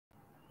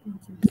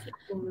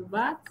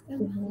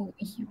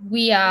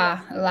We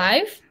are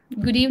live.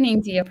 Good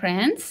evening, dear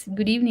friends.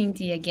 Good evening,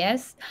 dear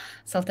guests.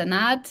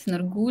 Saltanat,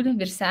 Nurgul,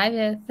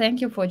 Virsavi, thank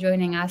you for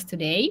joining us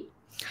today.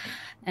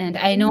 And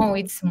I know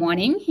it's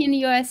morning in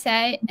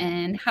USA.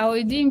 And how are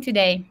you doing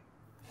today?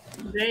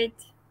 Great.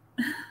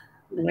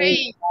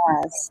 Great.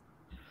 Yes.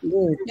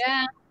 Good.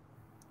 Yeah,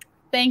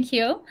 thank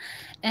you.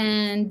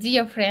 And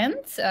dear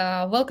friends,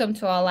 welcome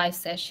to our live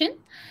session.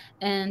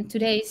 And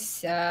today's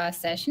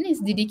session is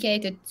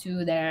dedicated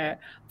to the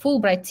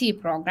Fulbright TEA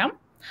program.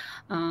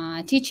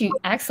 Teaching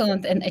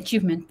Excellence and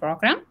Achievement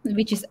Program,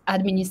 which is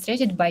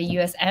administered by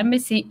U.S.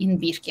 Embassy in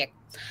Bishkek.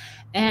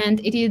 And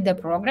it is the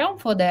program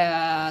for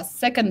the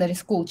secondary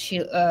school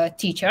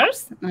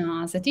teachers,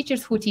 the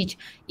teachers who teach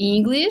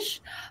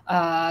English,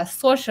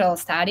 social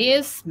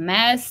studies,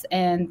 math,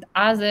 and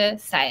other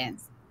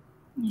science.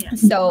 Yeah.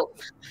 So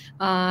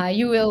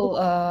you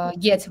will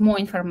get more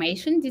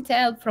information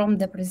detailed from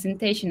the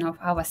presentation of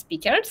our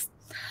speakers.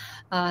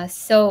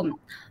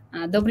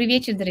 Добрый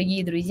вечер,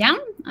 дорогие друзья.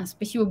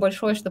 Спасибо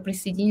большое, что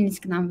присоединились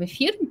к нам в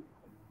эфир.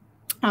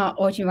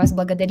 Очень вас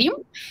благодарим.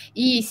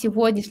 И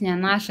сегодняшняя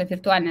наша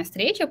виртуальная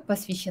встреча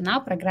посвящена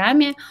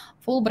программе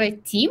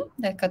Fulbright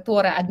TEA,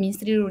 которая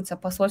администрируется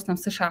посольством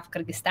США в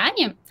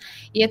Кыргызстане.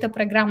 И это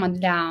программа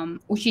для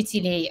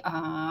учителей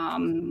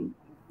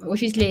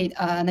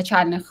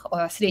начальных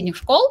средних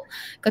школ,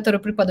 которые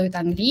преподают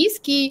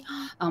английский,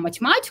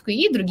 математику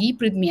и другие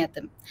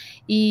предметы.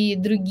 И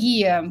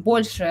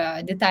больше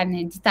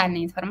детальной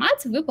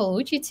информации вы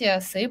получите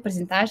с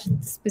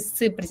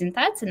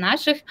презентации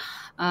наших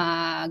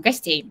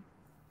гостей.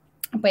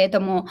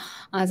 Поэтому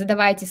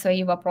задавайте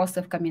свои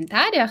вопросы в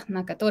комментариях,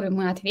 на которые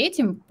мы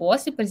ответим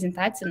после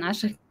презентации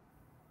наших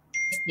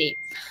гостей.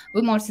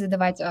 Вы можете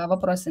задавать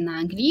вопросы на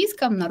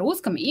английском, на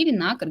русском или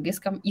на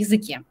кыргызском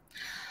языке.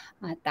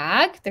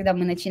 Так, тогда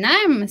мы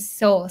начинаем.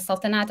 So,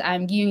 Saltanat,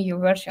 I'm giving you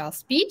virtual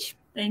speech.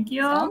 Thank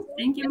you.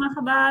 Thank you,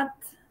 Mahabat.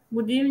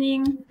 Good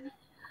evening.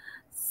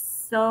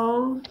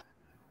 So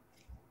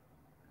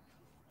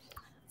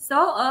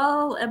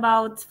all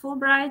about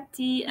Fulbright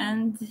TEA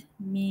and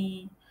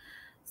me.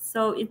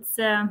 So it's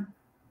a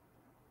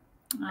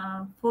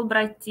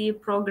Fulbright TEA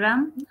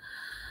program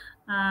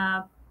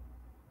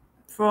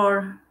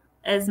for,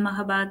 as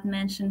Mahabat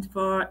mentioned,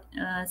 for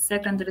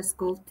secondary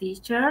school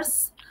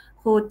teachers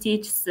who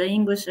teach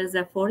English as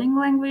a foreign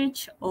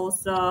language,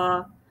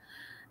 also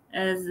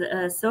as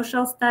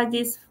social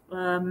studies,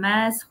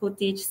 math, who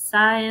teach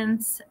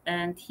science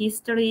and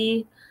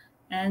history.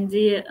 And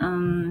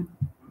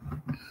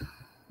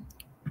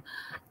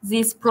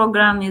this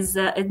program is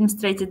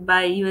administered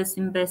by U.S.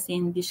 Embassy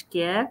in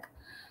Bishkek.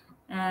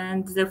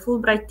 And the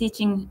Fulbright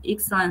Teaching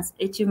Excellence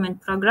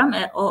Achievement Program,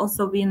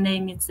 also we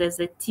name it as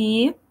a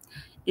TEA,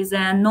 is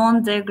a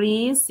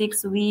non-degree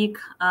 6-week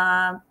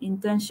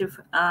intensive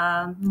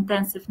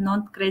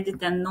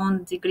non-credit and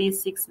non-degree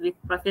 6-week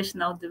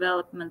professional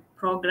development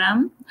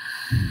program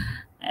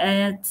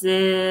at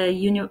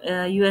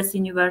U.S.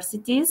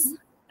 universities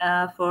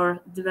for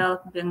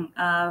developing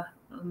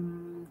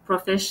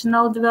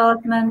professional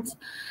development.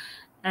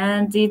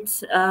 And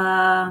it's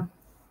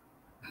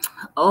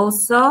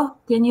also,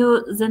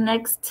 the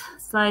next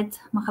slide,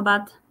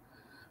 Mahabat?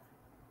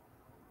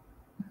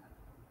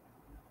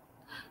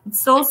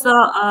 It's also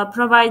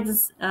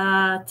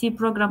TEA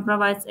program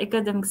provides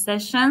academic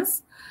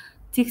sessions,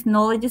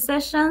 technology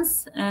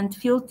sessions, and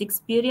field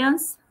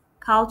experience,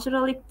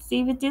 cultural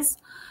activities.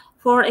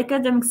 For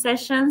academic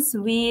sessions,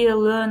 we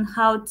learn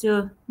how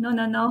to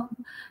learn.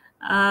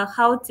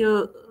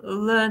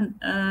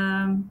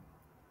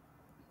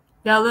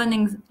 We are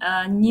learning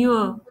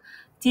new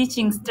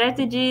teaching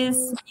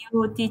strategies,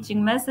 new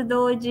teaching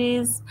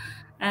methodologies.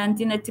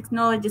 And in a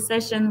technology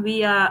session,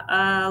 we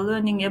are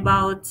learning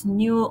about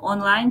new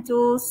online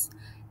tools.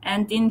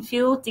 And in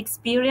field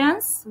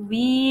experience,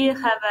 we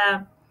have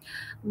a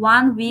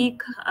 1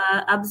 week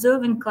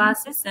observing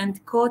classes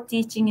and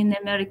co-teaching in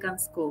American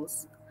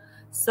schools.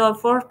 So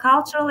for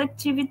cultural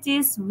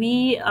activities,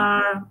 we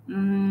are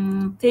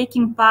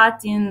taking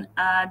part in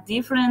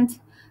different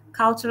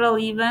cultural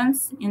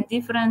events, in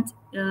different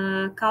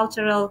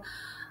cultural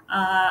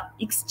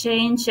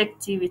exchange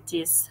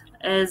activities,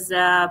 as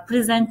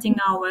presenting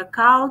our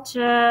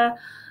culture,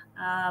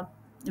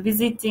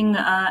 visiting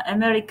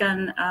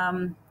American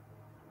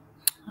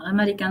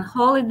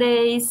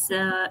holidays,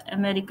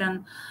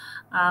 American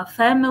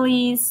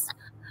families.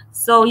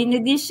 So in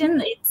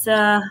addition, it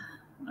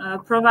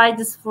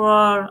provides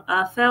for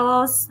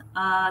fellows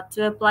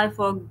to apply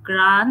for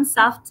grants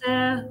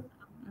after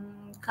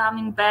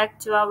coming back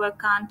to our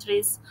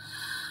countries.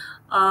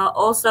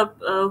 Also,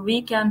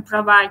 we can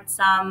provide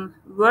some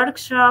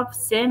workshops,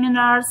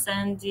 seminars,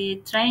 and the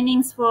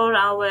trainings for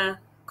our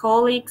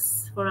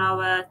colleagues, for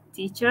our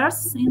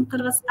teachers in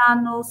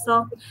Kyrgyzstan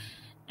also.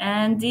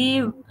 And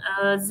the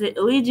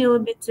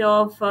eligibility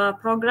of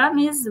program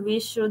is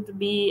we should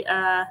be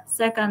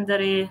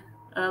secondary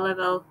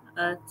level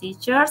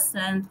teachers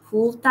and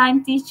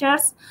full-time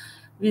teachers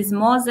with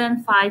more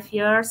than 5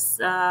 years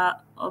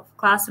of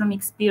classroom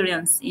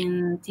experience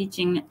in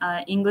teaching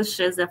English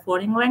as a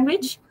foreign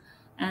language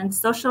and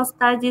social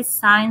studies,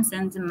 science,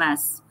 and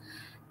math.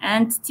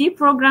 And TEA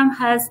program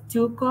has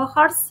 2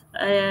 cohorts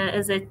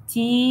as a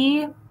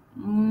TEA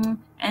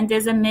and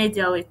as a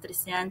media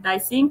literacy. And I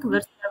think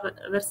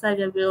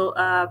Versavia will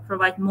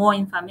provide more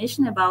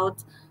information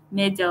about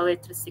media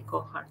literacy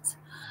cohorts.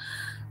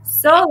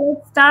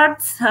 So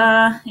let's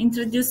start.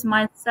 Introduce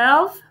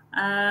myself.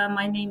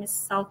 My name is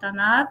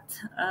Saltanat.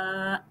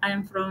 I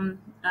am from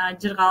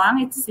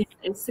Jirgalan.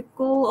 It's a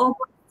cool.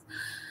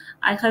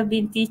 I have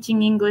been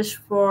teaching English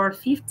for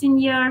 15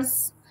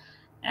 years,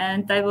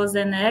 and I was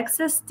an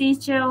access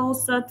teacher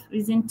also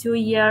within 2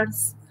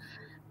 years.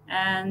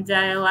 And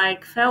I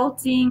like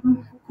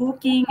felting,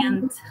 cooking,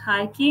 and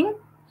hiking.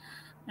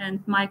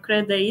 And my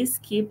credo is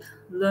keep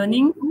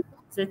learning,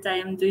 that I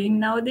am doing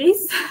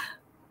nowadays.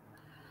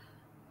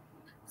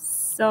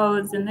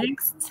 So the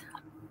next.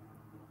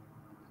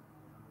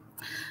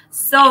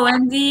 So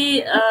in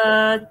the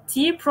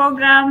TEA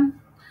program,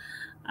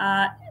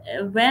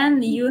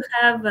 when you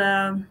have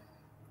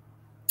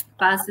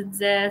passed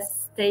the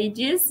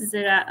stages,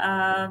 there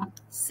are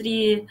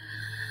 3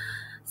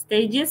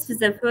 stages.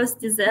 The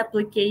first is the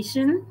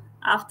application.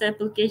 After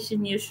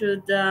application, you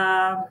should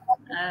pass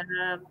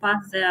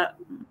the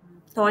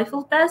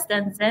TOEFL test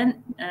and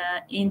then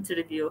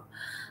interview.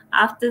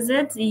 After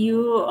that,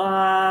 you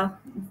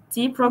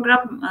TEA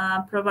program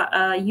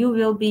you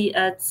will be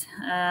at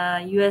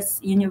U.S.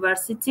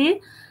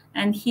 university,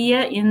 and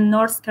here in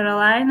North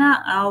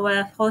Carolina,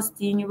 our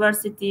host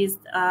university is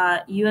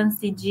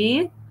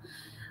UNCG.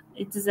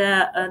 It is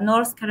a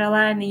North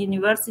Carolina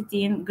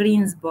University in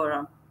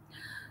Greensboro.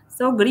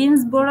 So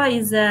Greensboro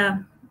is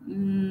a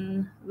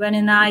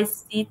very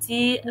nice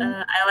city.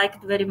 I like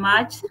it very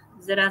much.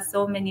 There are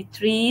so many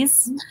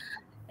trees.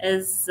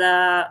 Is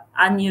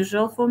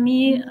unusual for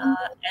me,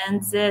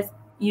 and the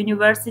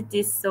university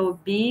is so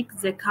big,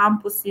 the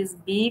campus is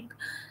big,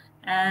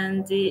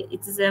 and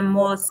it is a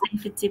more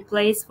safety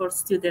place for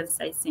students,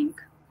 I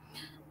think.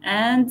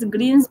 And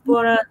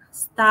Greensboro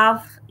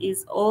staff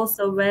is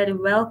also very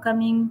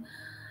welcoming.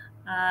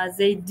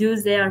 They do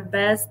their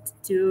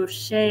best to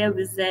share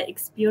with their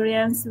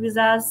experience with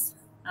us.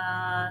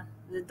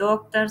 The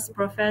doctors,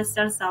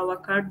 professors, our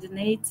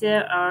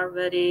coordinator are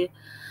very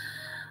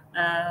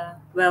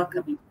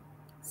welcoming.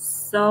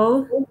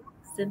 So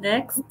the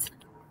next,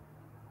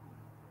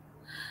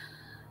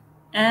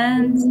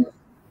 and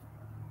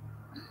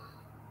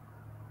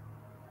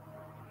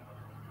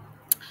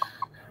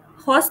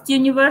host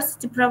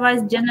university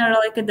provides general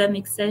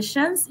academic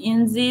sessions.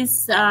 In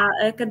these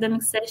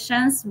academic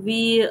sessions,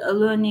 we are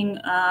learning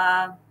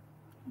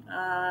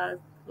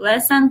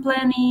lesson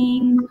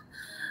planning,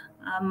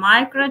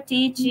 micro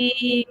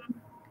teaching,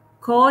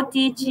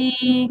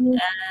 co-teaching,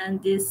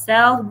 and the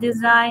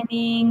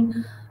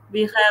self-designing.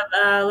 We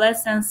have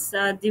lessons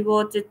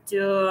devoted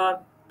to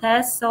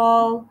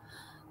TESOL.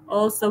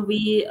 Also,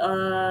 we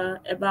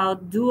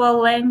about dual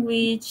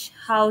language,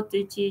 how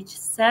to teach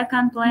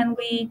second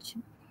language.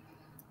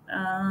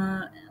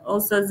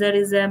 Also, there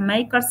is a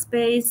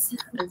makerspace.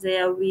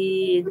 There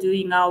we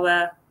doing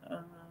our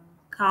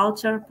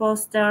culture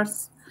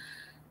posters,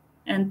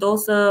 and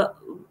also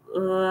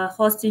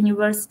host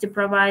university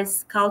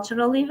provides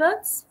cultural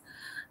events.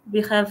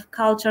 We have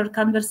culture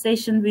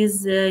conversation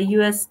with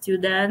U.S.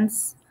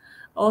 students.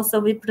 Also,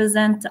 we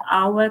present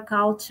our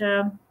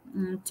culture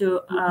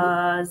to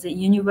the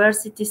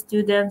university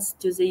students,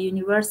 to the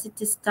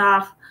university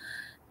staff,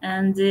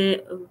 and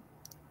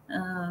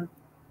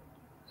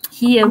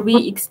here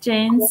we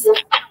exchange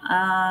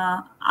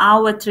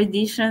our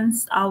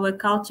traditions, our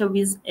culture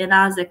with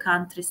other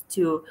countries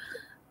too,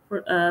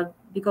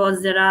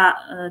 because there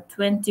are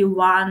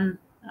 21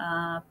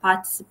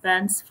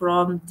 participants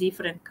from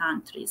different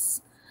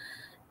countries.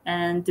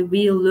 And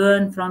we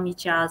learn from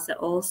each other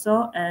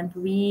also, and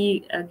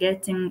we are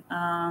getting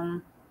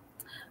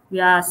we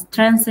are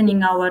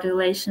strengthening our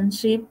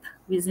relationship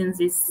within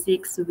these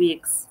 6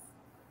 weeks.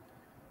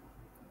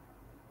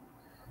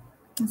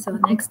 So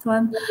next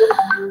one.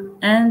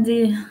 And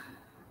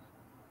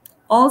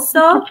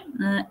also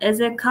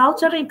as a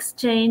culture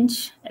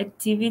exchange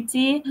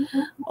activity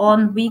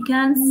on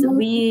weekends,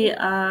 we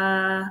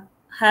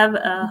have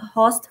a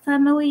host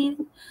family.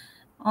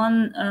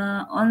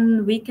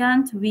 On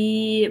weekend,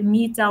 we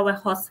meet our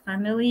host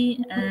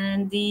family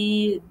and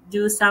we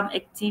do some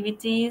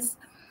activities.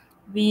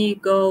 We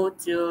go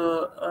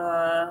to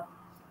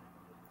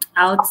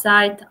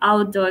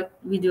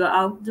we do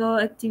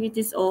outdoor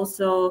activities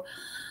also.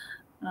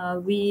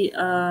 We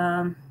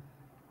how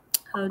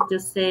to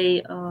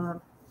say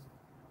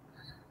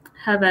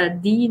have a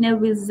dinner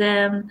with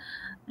them,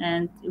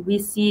 and we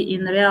see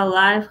in real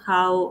life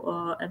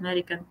how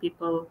American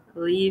people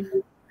live,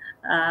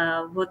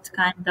 what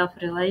kind of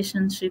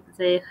relationship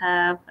they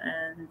have,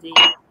 and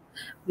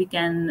we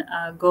can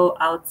go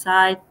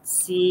outside,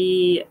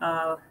 see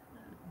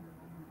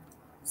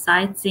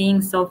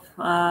sightseeing of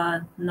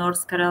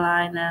North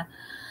Carolina,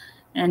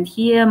 And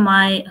here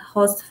my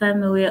host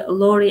family,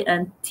 Lori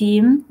and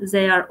Tim,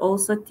 they are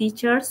also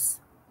teachers.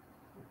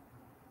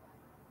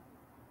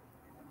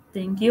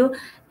 Thank you.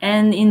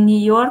 And in New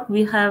York,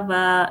 we have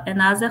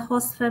another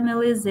host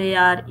family. They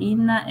are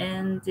Inna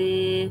and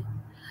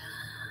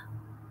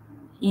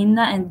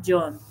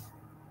John.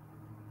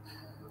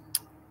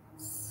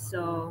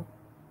 So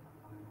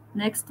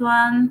next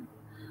one.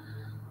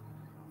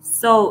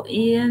 So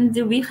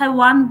we have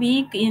 1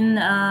 week in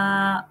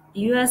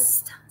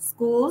U.S.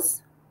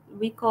 schools.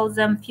 We call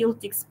them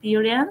field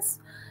experience.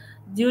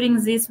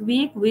 During this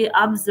week, we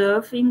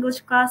observe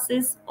English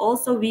classes.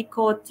 Also, we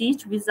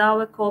co-teach with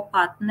our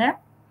co-partner.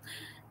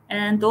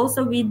 And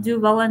also we do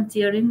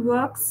volunteering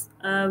works.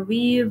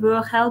 We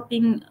were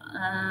helping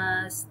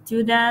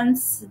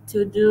students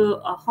to do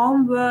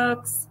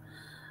homeworks,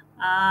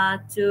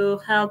 to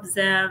help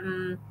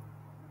them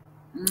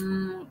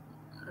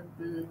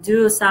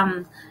do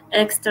some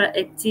extra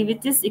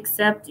activities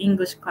except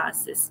English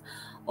classes.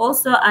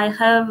 Also, I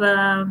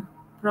have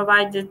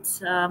provided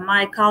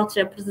my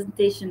culture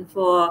presentation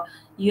for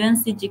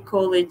UNCG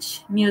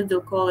College, middle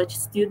college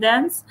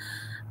students.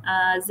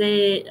 I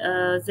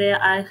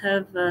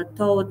have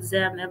taught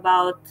them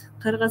about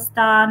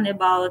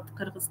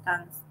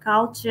Kyrgyzstan's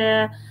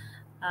culture.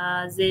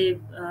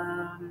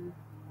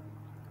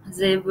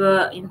 They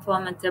were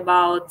informed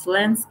about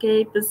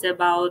landscapes,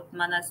 about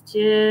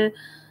Manastir,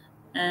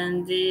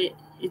 and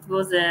it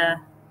was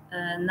a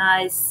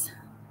nice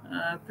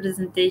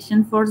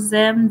presentation for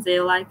them. They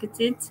liked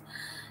it.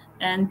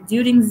 And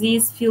during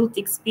this field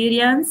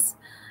experience,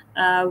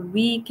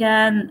 we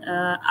can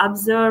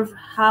observe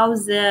how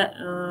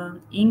the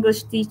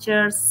English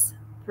teachers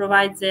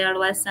provide their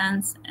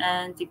lessons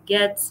and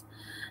get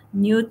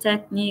new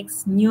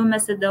techniques, new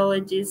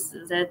methodologies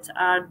that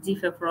are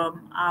different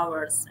from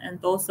ours. And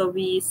also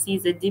we see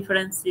the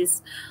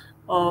differences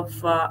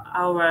of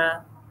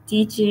our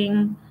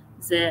teaching,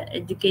 the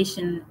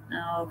education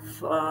of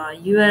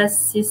US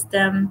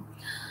system.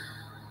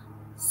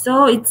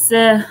 So it's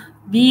a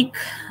big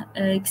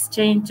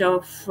exchange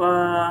of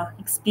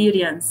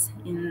experience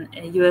in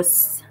a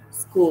US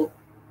school.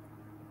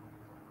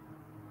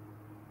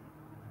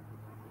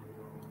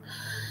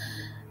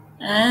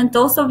 And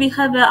also we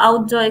have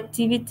outdoor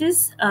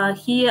activities.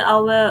 Here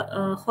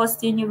our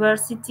host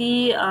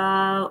university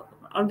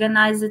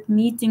organized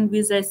meeting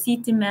with a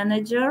city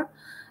manager.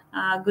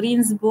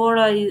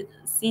 Greensboro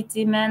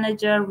city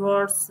manager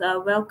was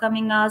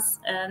welcoming us,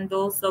 and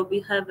also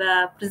we have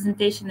a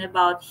presentation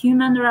about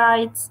human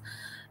rights,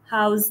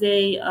 how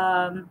they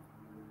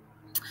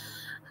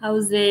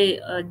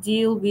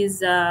deal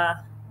with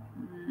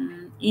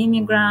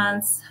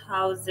immigrants,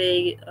 how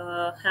they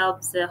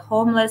help the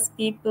homeless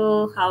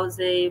people, how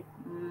they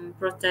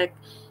protect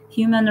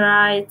human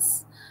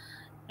rights.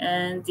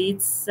 And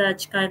it's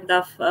such kind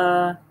of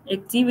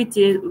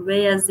activity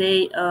where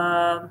they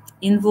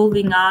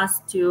involving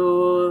us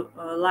to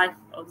life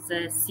of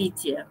the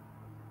city.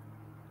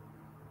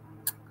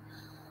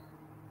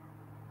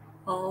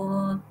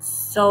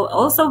 So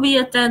also we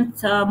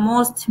attend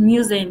most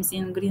museums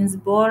in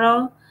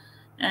Greensboro,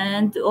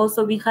 and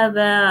also we have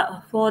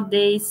 4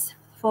 days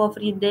for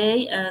free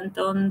day, and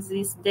on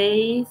these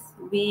days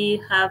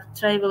we have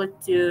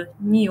traveled to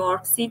New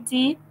York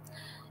City.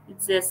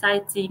 It's the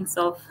sightings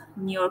of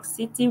New York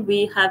City.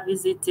 We have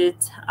visited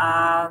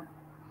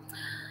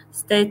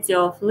Statue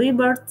of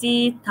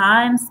Liberty,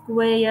 Times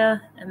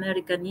Square,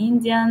 American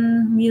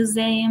Indian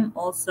Museum,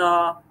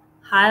 also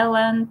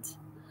Highland,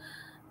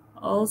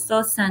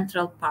 also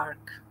Central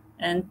Park.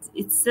 And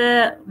it's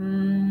here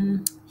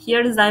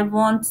I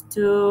want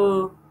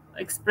to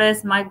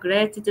express my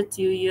gratitude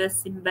to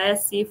US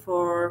Embassy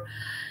for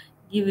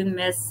giving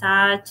me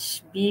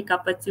such big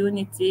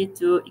opportunity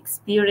to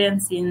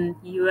experience in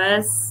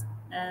US,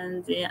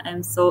 and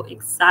I'm so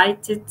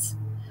excited.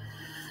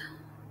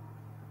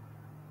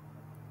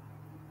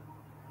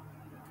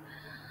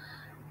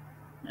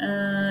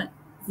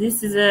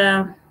 This is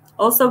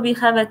also we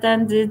have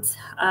attended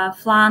a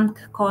Flank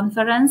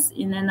conference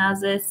in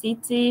another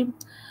city.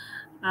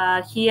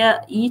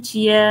 Here each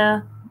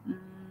year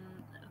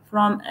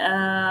from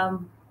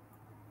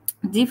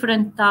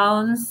different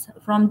towns,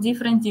 from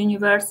different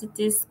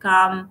universities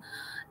come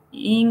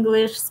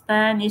English,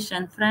 Spanish,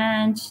 and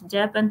French,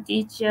 Japan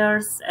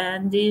teachers,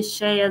 and they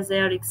share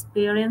their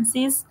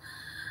experiences.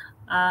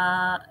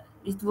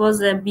 It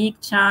was a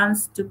big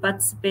chance to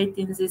participate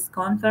in this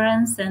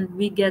conference, and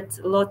we get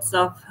lots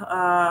of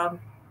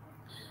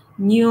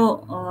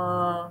new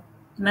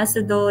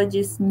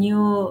methodologies,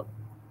 new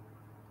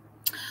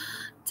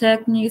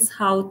techniques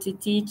how to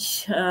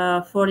teach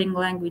foreign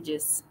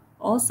languages.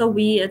 Also,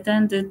 we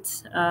attended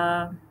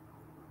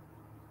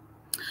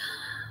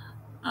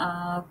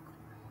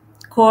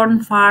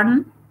corn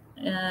farm.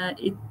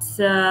 It's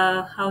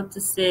how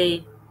to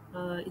say.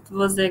 It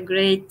was a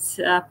great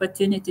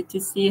opportunity to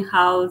see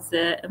how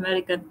the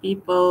American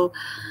people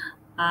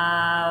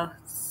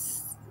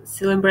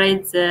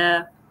celebrate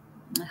the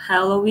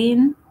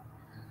Halloween.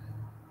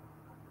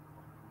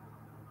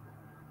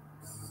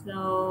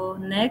 So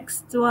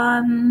next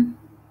one.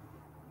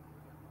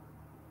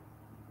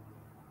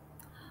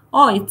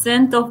 Oh, it's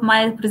end of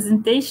my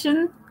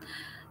presentation.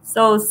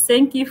 So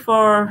thank you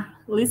for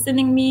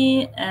listening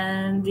me,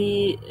 and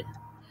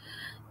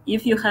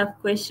if you have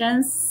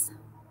questions.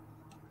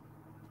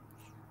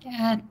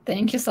 Yeah,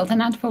 thank you,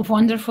 Sultanat, for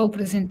wonderful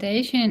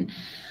presentation.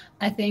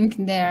 I think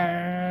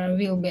there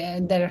will be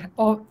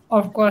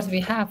of course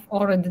we have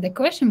already the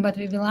question, but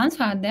we will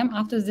answer them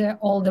after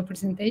all the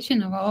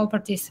presentation of our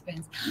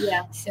participants.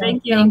 Yeah, So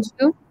thank you. thank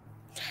you.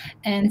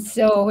 And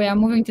so we are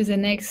moving to the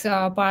next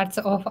part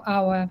of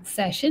our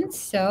session.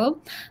 So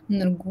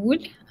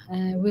Nurgul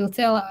will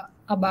tell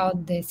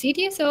about the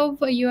cities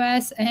of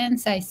US and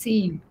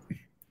sightseeing.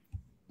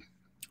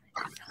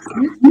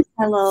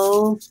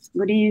 Hello,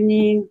 good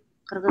evening,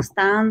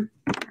 Kyrgyzstan.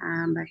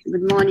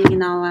 Good morning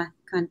in our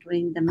country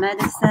in the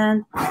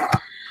medicine.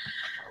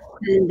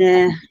 And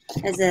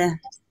as a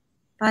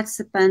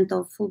participant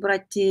of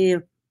Fulbright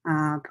TEA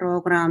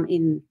program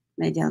in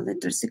media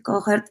literacy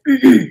cohort,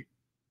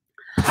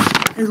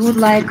 I would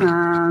like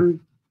to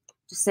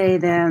say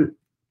that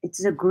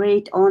it's a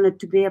great honor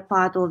to be a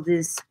part of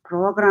this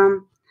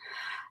program.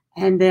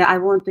 And I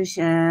want to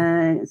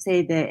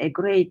say that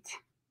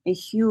a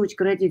huge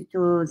gratitude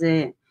to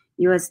the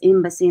U.S.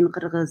 Embassy in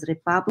Kyrgyz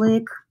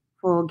Republic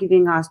for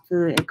giving us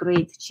a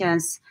great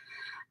chance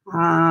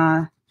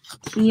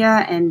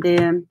here. And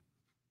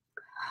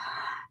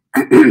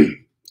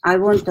I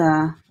want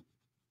to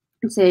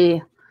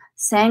say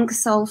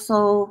thanks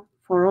also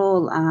for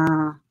all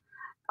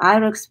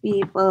IREX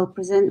people,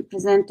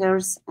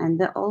 presenters,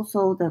 and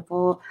also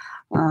for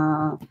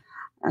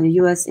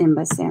U.S.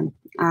 Embassy.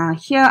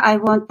 Here I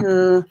want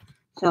to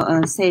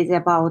say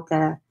about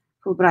the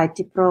Fulbright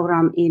TEA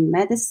program in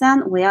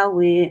medicine, where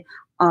we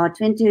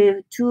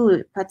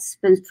 22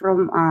 participants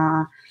from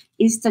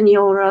Eastern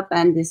Europe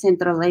and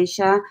Central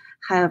Asia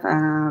have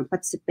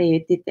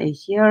participated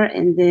here.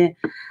 And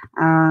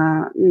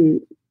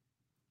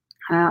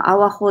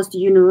our host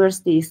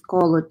university is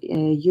called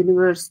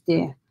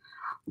University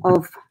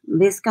of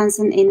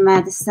Wisconsin in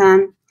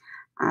Madison.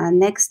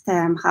 Next,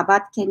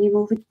 Chabad, can you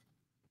move it?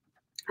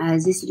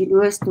 This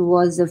university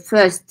was the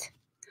first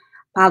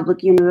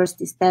public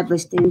university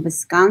established in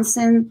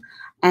Wisconsin,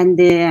 and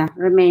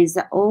remains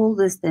the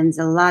oldest and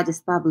the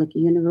largest public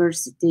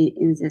university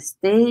in the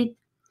state.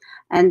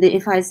 And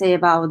if I say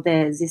about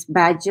this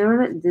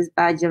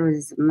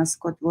badger's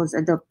mascot was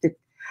adopted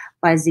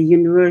by the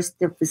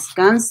University of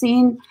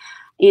Wisconsin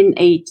in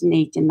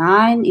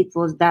 1889. It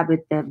was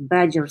dubbed the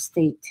Badger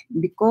State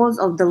because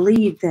of the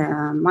lead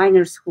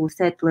miners who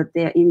settled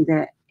there in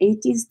the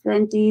 80s,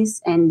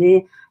 20s, and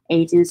the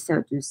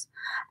 1830s.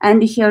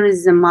 And here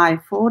is my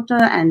photo,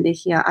 and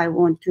here I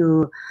want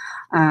to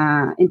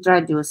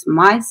introduce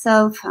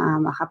myself.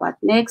 How about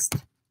next?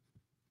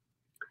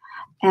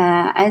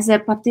 As a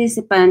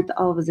participant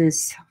of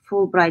this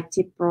Fulbright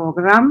TEA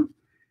program,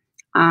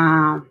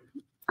 I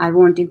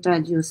want to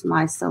introduce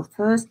myself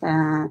first.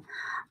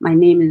 My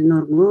name is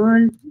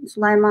Nurgul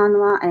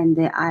Sulaimanova, and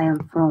I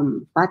am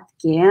from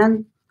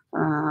Batken,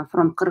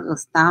 from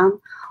Kyrgyzstan.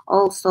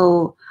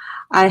 Also,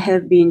 I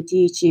have been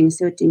teaching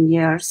 13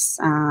 years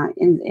at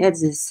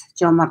this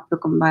Jomart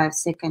Bukumbayev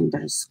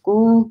Secondary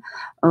School.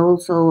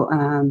 Also,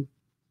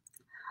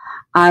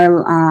 I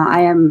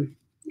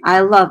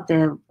love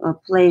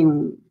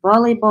playing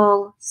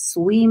volleyball,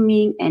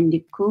 swimming, and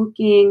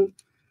cooking,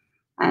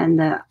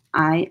 and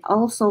I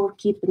also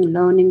keep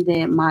learning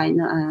my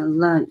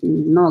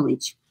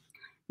knowledge.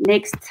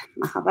 Next,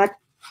 Mahabat.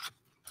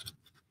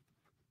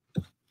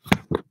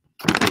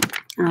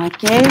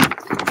 Okay.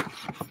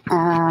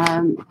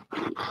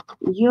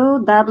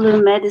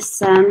 UW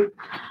Medicine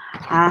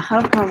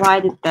have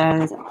provided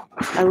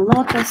a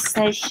lot of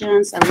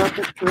sessions, a lot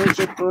of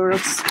project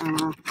works,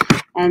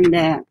 and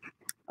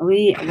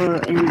we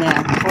were in the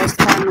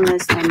host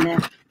families,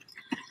 and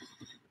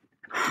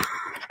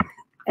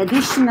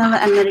additional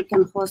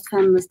American host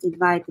families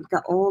invited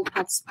all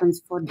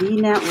participants for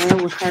dinner, where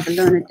we have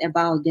learned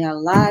about their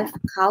life,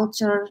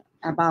 culture,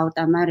 about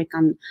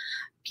American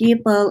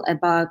people,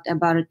 about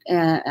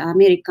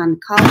American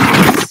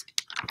cultures.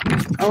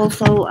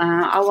 Also,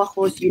 our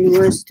host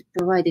university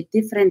provided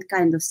different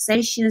kind of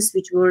sessions,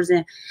 which were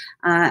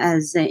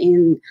as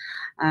in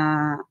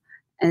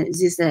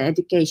this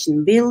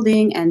education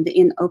building and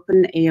in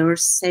open air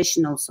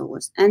session also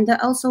was. And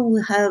also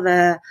we have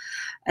a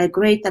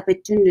great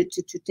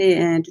opportunity to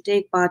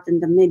take part in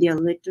the media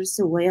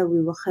literacy, where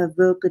we will have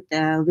worked with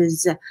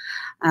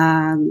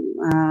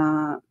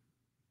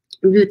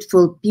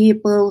beautiful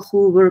people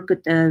who worked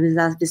with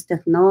us with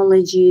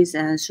technologies,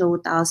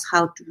 showed us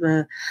how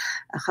to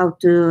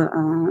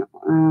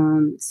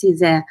see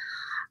the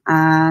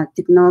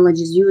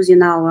technologies used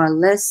in our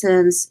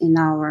lessons, in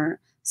our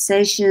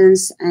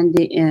sessions. And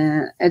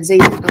at the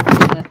end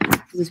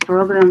of this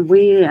program,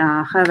 we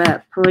have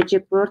a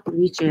project work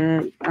which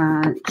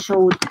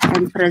showed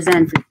and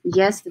presented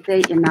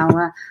yesterday in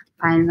our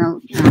final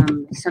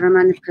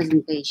ceremony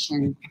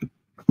presentation.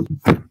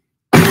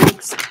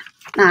 Next.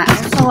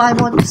 Also, I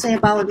want to say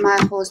about my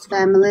host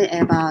family,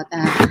 about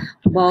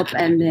Bob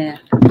and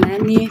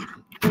Manny.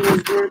 who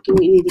was working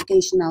in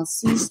educational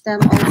system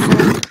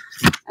also,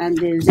 and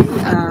they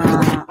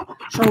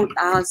showed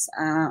us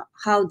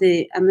how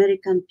the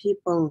American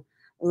people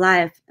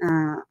love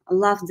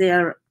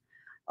their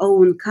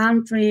own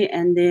country,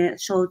 and they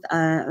showed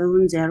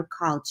own their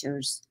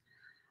cultures.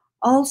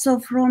 Also,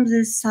 from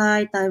this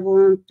site, I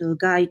want to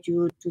guide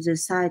you to the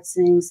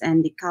sightseeing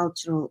and the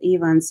cultural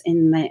events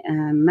in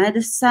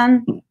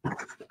Madison,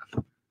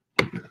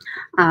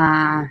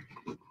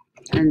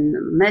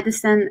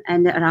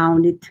 and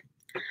around it.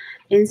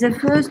 In the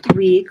first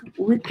week,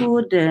 we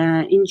could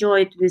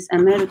enjoy it with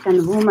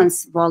American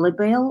women's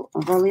volleyball,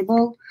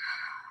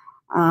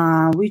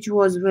 which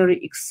was very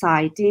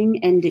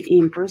exciting and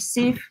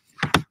impressive.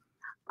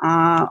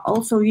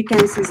 Also, you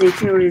can see that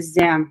here is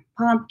the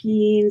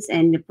pumpkins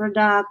and the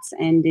products,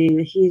 and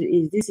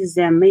this is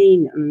the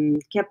main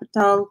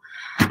capital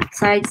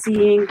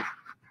sightseeing.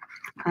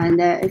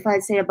 And if I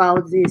say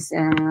about this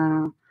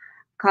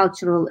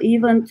cultural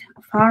event,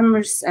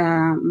 farmers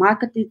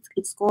market,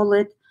 it's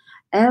called.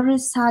 Every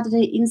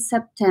Saturday in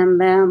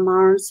September,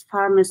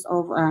 farmers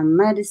of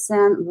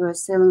Madison were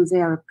selling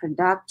their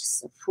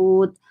products,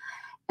 food.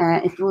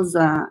 It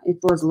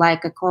was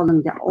like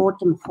calling the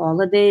autumn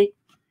holiday.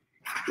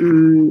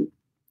 And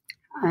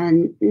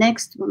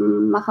next,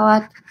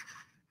 Mahawat,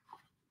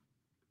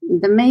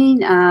 the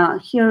main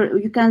here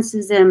you can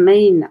see the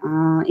main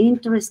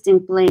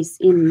interesting place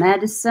in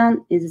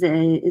Madison is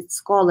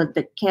it's called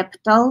the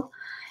Capitol.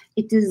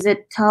 It is the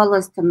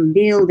tallest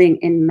building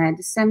in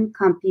Madison,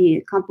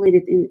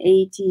 completed in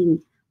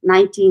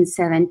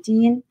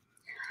 1917.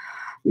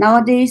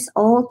 Nowadays,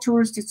 all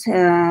tourists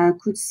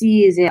could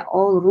see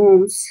all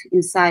rooms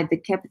inside the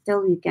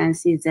Capitol. You can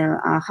see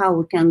how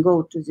we can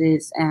go to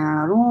these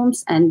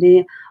rooms, and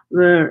they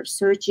were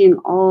searching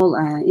all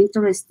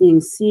interesting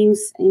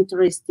things,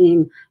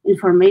 interesting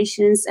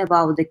informations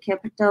about the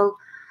Capitol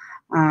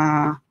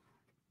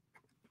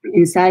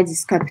inside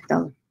this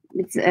Capitol.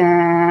 It's,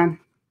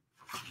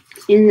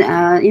 in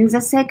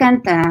the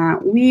second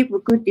week, we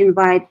could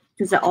invite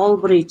to the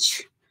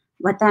Aldrich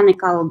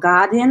Botanical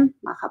Garden.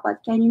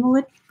 Mahabat, can you move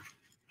it?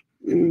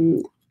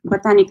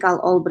 Botanical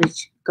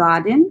Aldrich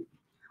Garden,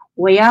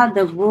 where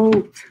the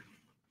world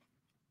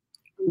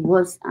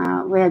was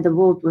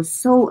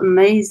so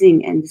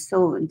amazing and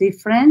so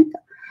different.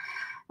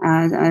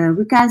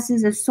 We can see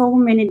there's so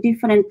many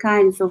different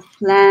kinds of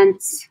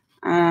plants,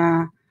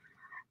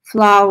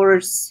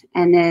 flowers,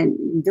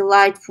 and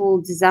delightful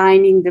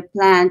designing the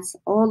plants.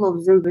 All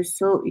of them were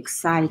so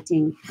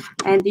exciting.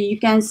 And you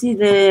can see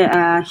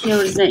here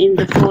is in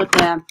the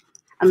photo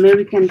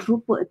American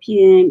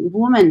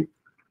woman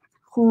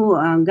who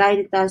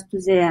guided us to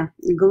the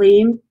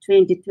Gleam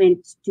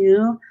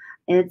 2022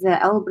 at the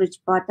Aldrich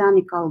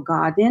Botanical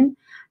Garden.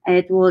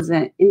 It was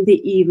in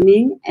the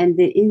evening, and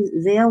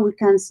there we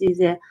can see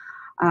the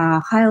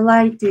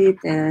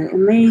highlighted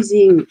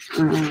amazing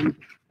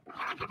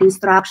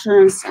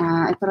instructions,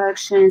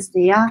 attractions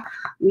there,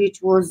 which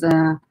was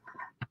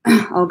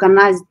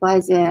organized by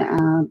the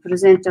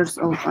presenters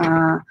of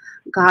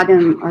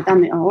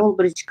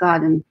Aldrich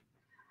Garden.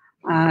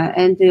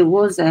 And there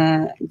was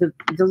the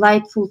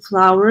delightful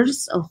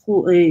flowers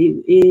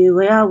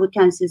where we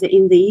can see that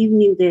in the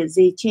evening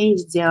they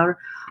changed their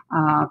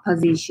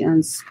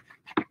positions.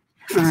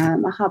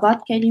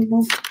 Mahabat, can you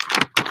move?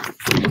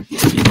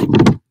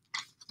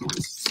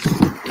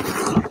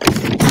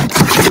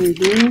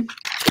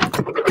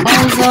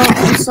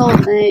 Also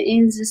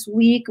in this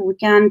week we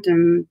can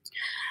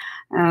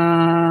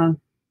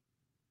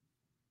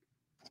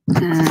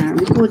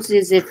put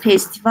the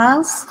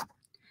festivals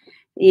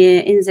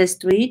in the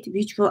street,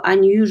 which were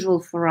unusual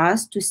for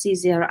us to see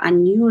their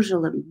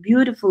unusual and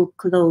beautiful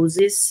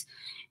clothes,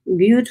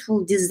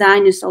 beautiful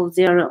designs of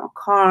their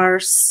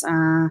cars,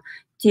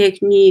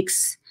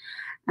 techniques,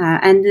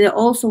 and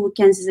also we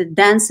can see the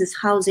dances,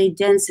 how they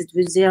danced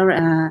with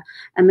their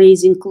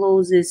amazing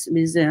clothes,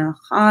 with the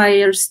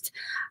highest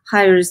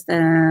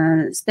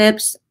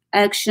steps,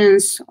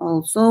 actions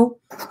also.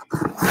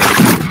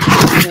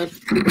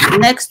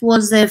 Next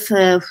was the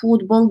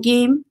football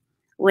game,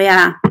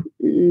 where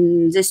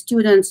the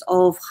students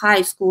of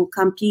high school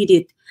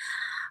competed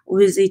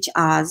with each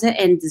other,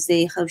 and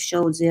they have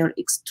showed their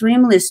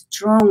extremely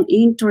strong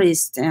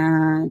interest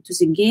to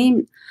the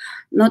game.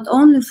 Not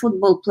only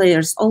football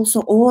players,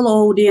 also all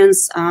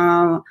audience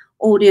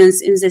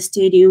in the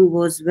stadium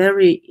was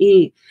very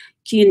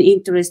keen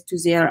interest to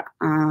their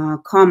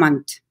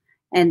comment,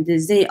 and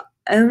they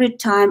every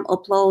time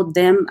upload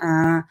them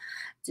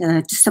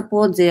to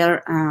support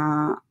their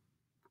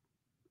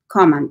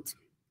comment.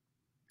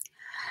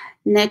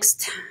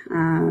 Next,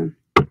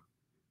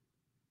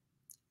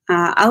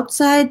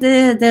 outside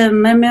the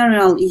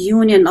Memorial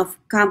Union of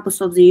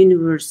campus of the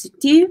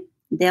university,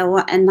 there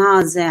were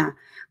another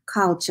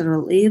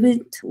cultural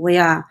event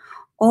where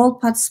all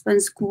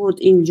participants could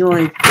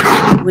enjoy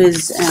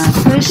with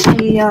fresh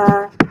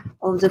air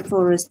of the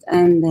forest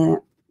and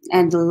the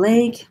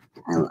lake.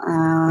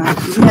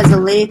 Where the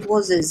lake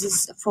was,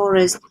 this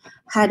forest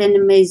had an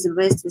amazing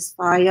restless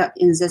fire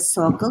in the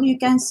circle you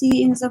can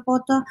see in the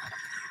photo.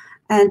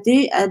 And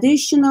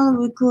additionally,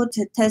 we could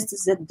test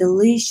the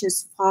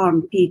delicious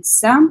farm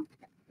pizza,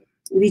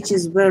 which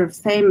is very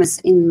famous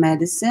in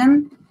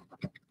medicine.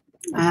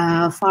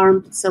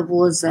 Farm pizza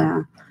was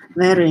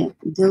very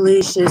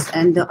delicious,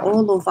 and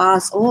all of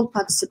us, all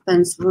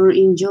participants, were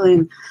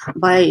enjoying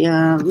by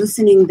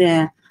listening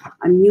the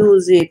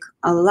music,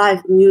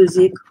 live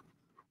music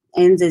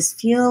in this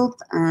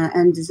field,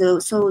 and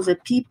so the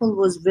people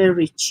was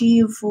very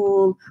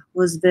cheerful,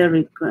 was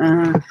very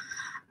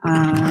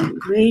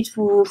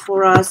grateful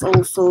for us.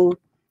 Also,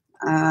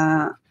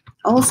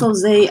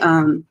 they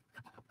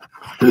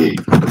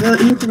were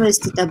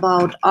interested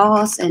about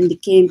us, and they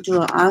came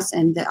to us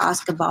and they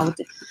asked about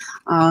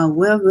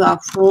where we are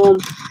from.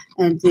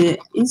 And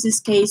in this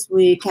case,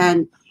 we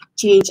can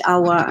change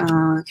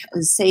our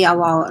say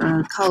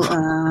our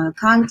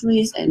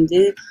countries and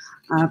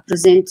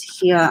present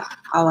here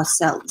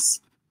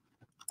ourselves.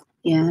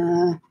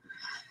 Yeah.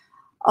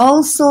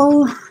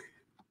 Also,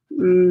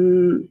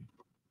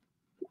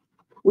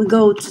 we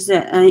go to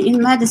the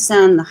in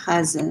medicine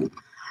has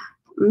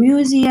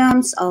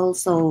museums,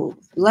 also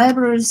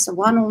libraries.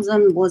 One of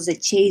them was the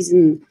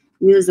Chazen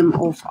Museum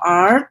of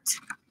Art,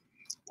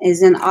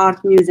 is an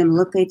art museum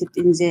located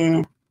in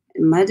the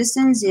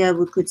medicine. There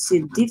we could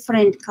see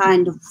different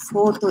kind of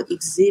photo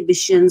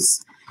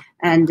exhibitions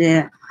and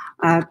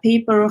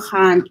paper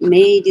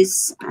handmade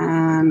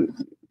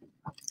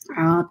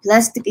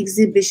plastic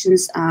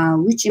exhibitions,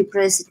 which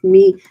impressed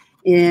me.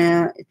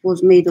 It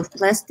was made of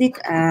plastic.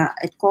 I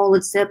call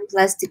it the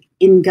plastic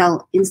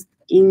entanglements.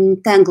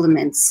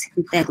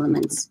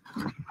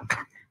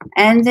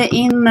 And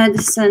in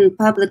medicine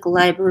public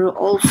library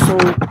also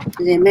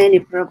there are many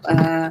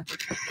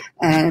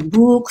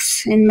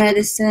books in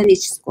medicine.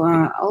 It's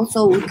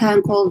also we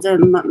can call the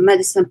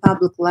medicine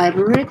public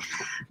library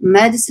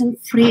medicine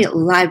free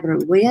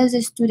library, where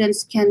the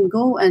students can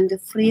go and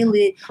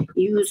freely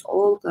use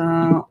all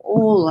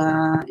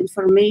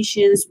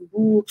informations,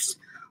 books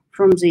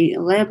from the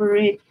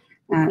library.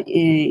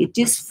 It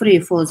is free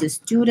for the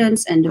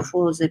students and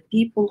for the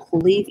people who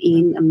live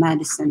in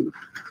medicine.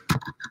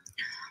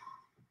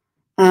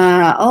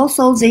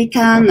 Also, they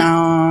can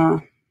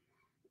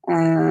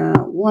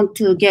want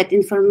to get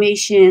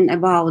information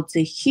about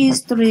the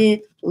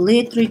history,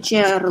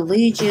 literature,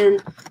 religion,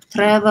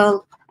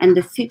 travel, and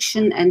the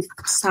fiction and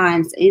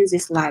science in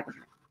this library.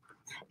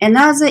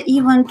 Another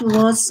event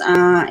was,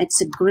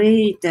 it's a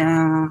great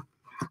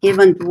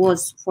event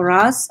was for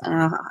us,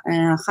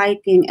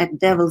 hiking at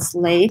Devil's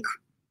Lake.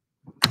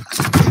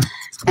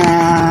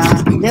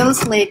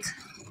 Devil's Lake,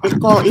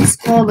 it's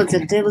called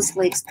the Devil's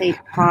Lake State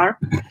Park,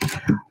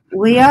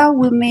 where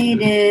we made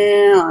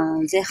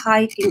the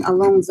hiking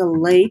along the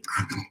lake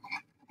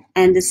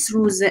and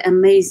through the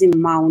amazing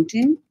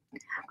mountain.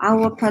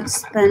 Our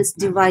participants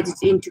divided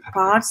into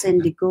parts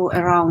and they go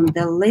around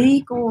the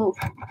lake, or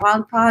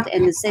one part,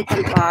 and the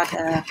second part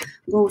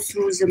go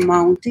through the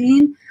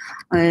mountain,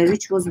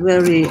 which was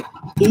very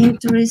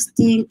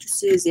interesting to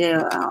see.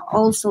 There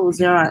also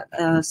there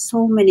are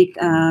so many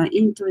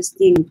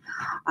interesting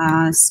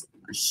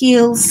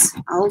hills,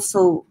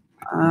 also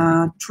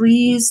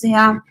trees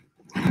there.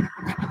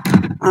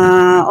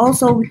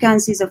 Also, we can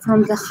see that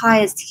from the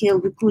highest hill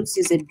we could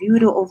see the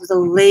beauty of the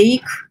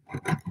lake,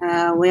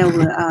 where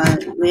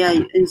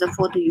in the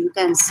photo you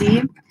can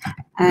see,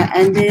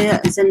 and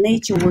the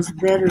nature was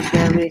very,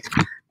 very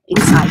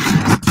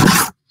exciting.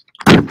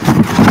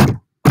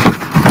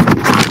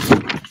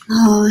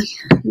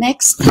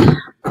 Next.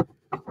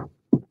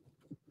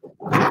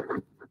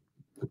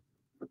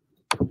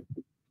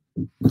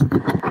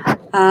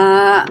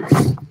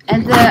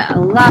 And the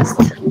last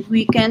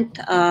weekend,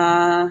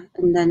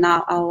 and then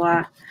now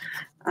our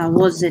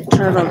was a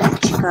travel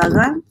to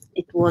Chicago.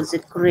 It was a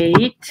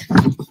great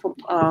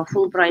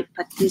Fulbright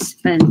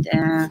participant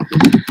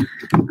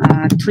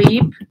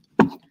trip.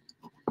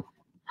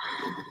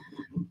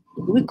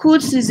 We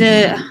could see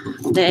the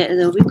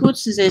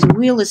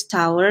Willis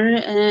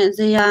Tower.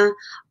 They are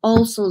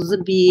also the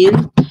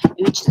beam,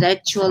 which is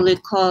actually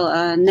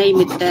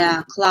named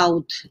the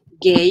Cloud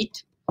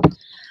Gate.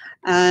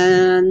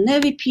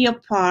 Navy Pier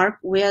Park,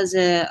 where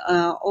the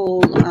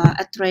all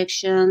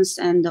attractions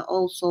and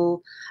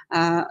also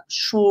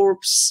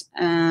shops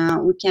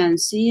we can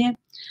see.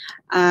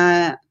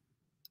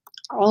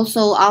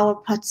 Also, our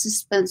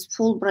participants,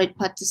 Fulbright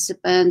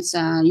participants,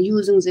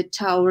 using the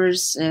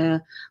towers,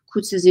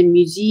 could see the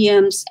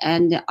museums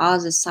and the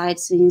other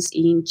sightseeings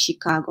in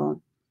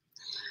Chicago.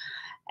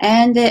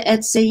 And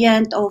at the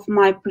end of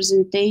my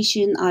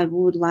presentation, I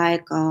would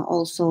like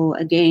also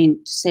again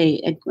to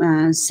say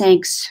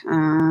thanks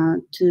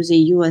to the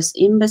U.S.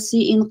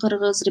 Embassy in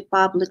Kyrgyz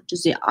Republic, to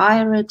the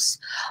IREX,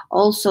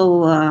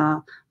 also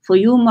for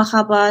you,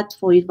 Mahabat,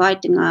 for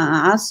inviting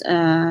us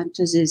to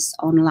this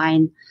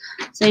online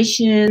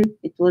session.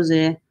 It was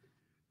a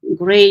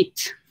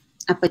great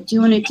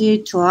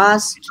opportunity to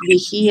us to be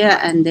here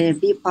and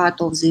be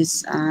part of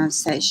this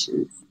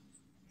session.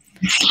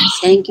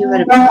 Thank you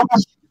very much.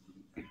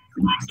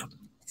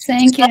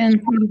 Thank you,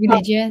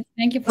 Nurgülece.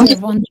 Thank you for your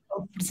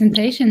wonderful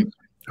presentation.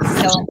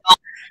 So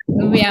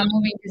we are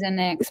moving to the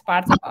next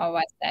part of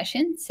our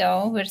session.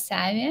 So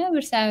Versavia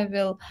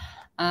will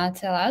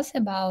tell us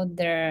about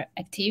their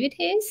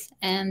activities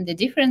and the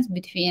difference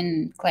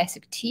between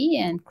classic TEA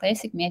and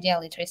classic media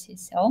literacy.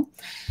 So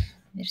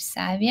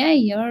Versavia,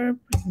 your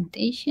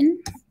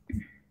presentation.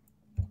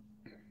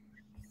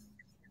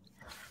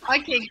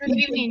 Okay, good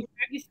evening,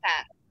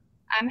 Kyrgyzstan.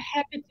 I'm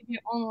happy to be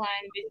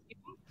online with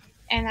you,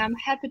 and I'm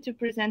happy to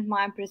present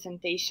my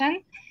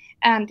presentation.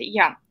 And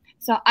yeah,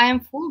 so I am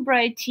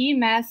Fulbright TEA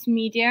Mass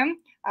Media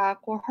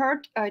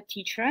cohort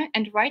teacher,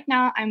 and right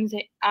now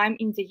I'm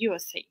in the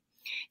USA.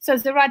 So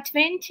there are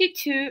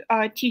 22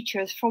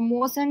 teachers from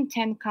more than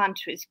 10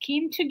 countries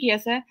came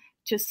together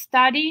to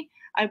study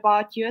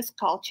about US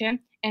culture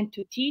and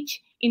to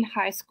teach in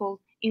high school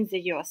in the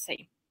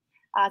USA.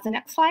 The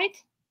next slide.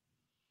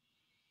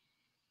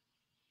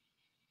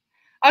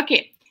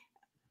 Okay,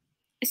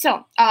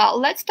 so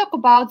let's talk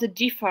about the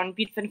difference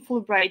between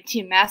Fulbright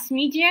TEA Mass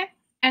Media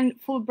and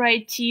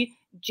Fulbright TEA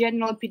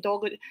General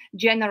Pedagogy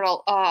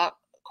General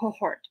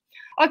cohort.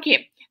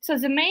 Okay, so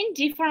the main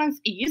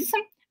difference is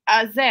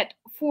that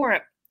for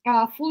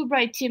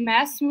Fulbright TEA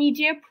Mass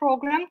Media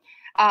program,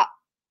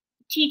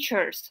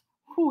 teachers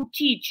who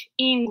teach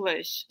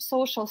English,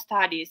 social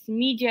studies,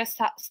 media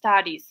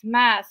studies,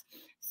 math,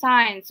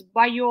 science,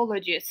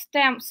 biology,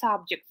 STEM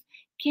subjects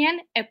can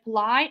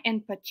apply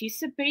and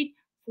participate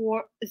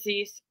for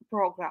this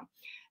program.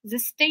 The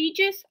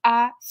stages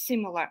are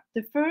similar.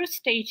 The first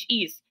stage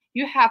is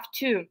you have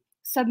to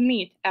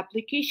submit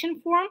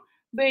application form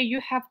where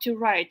you have to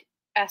write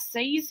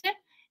essays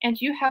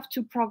and you have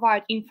to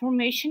provide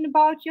information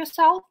about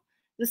yourself.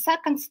 The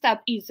second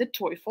step is the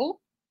TOEFL,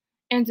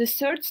 and the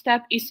third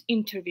step is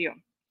interview.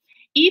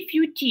 If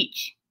you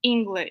teach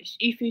English,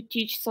 if you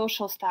teach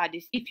social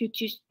studies, if you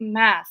teach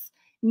math,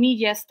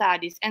 media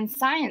studies, and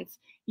science,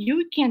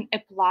 you can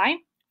apply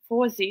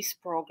for this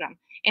program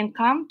and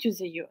come to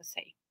the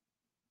USA.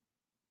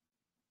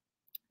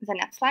 The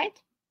next slide.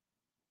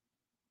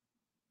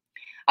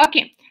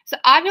 Okay, so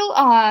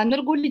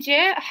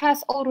Nurgulije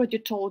has already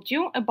told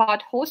you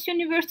about host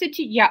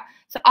university. Yeah,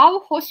 so our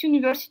host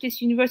university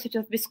is University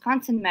of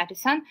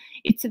Wisconsin-Madison.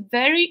 It's a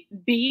very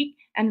big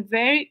and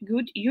very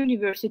good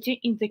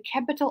university in the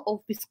capital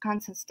of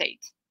Wisconsin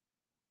state.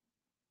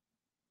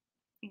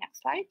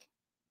 Next slide.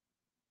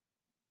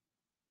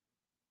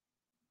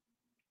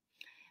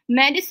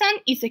 Madison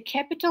is the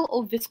capital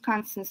of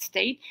Wisconsin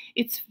state.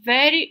 It's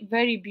very,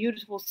 very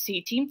beautiful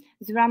city.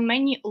 There are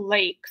many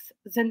lakes,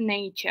 the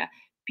nature,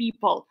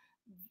 people.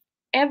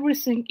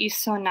 Everything is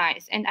so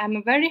nice, and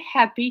I'm very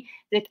happy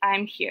that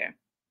I'm here.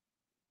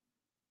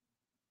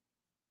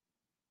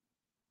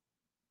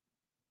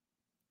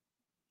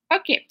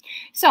 Okay,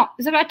 so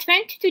there are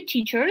 22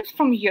 teachers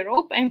from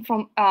Europe and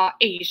from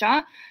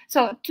Asia.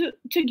 So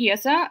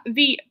together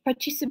we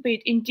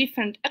participate in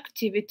different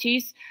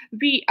activities.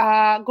 We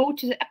go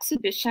to the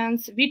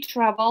exhibitions, we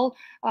travel,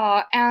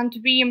 and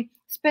we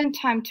spend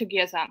time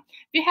together.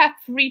 We have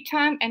free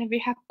time and we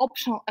have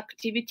optional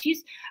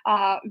activities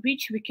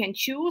which we can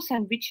choose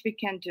and which we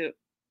can do.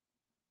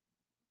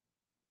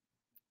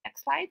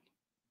 Next slide.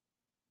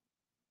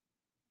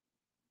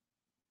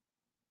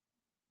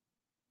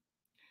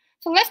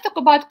 So let's talk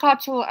about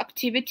cultural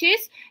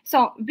activities.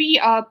 So we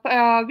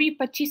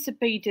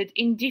participated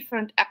in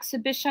different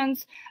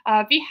exhibitions.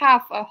 We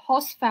have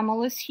host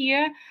families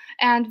here,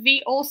 and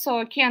we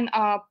also can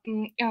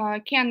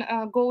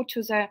go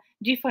to the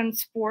different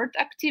sport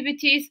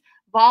activities,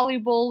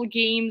 volleyball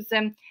games,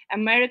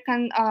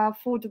 American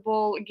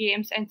football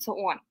games, and so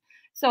on.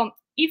 So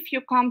if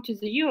you come to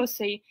the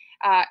USA,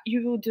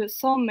 you will do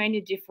so many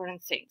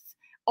different things.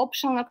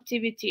 Optional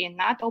activity and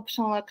not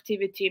optional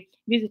activity,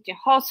 visiting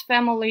host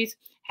families,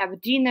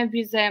 have dinner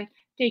with them,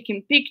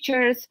 taking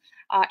pictures.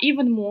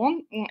 Even more,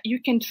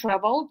 you can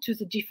travel to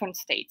the different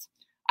states.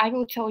 I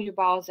will tell you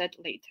about that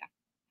later.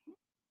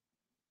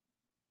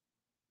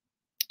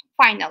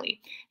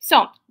 Finally,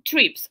 so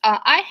trips.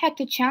 I had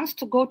the chance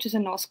to go to the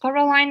North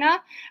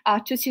Carolina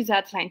to see the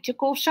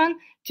Atlantic Ocean,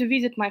 to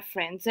visit my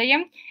friends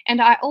there.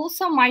 And I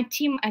also, my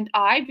team and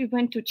I, we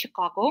went to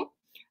Chicago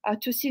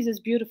to see this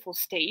beautiful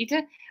state,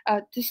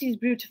 to see this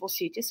beautiful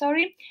city,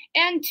 sorry,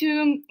 and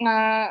to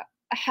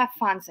have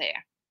fun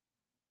there.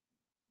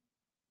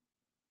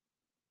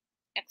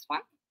 Next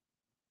one.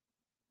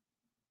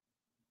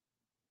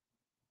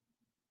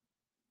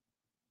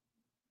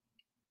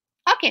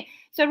 Okay,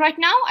 so right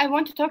now I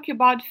want to talk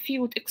about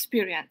field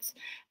experience.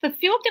 The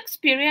field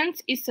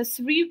experience is a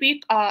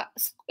 3-week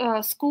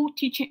school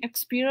teaching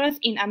experience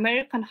in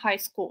American high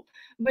school,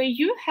 where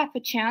you have a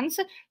chance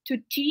to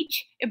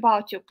teach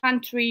about your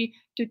country,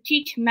 to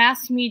teach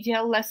mass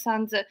media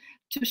lessons,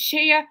 to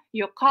share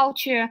your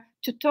culture,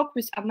 to talk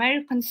with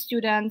American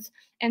students,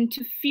 and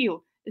to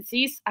feel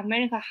this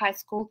American high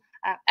school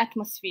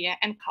atmosphere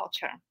and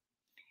culture.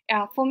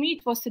 For me,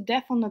 it was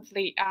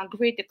definitely a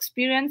great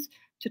experience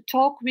to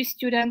talk with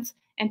students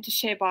and to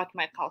share about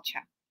my culture.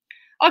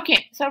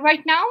 Okay, so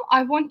right now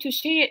I want to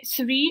share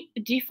 3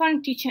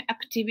 different teaching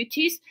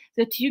activities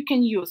that you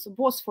can use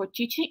both for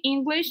teaching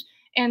English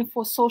and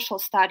for social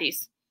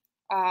studies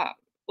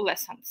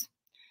lessons.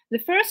 The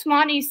first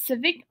one is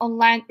civic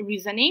online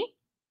reasoning.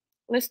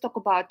 Let's talk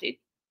about it.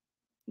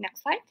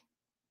 Next slide.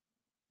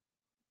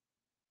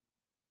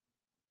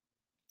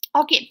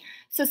 Okay,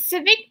 so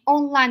Civic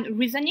Online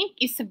Reasoning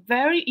is a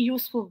very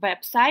useful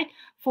website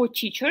for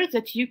teachers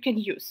that you can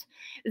use.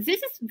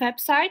 This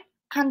website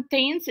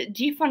contains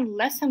different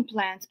lesson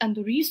plans and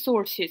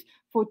resources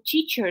for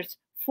teachers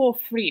for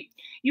free.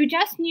 You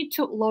just need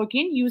to log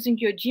in using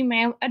your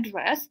Gmail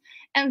address,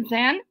 and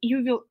then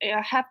you will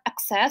have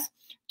access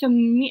to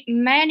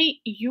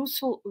many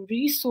useful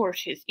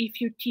resources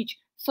if you teach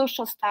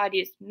social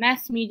studies,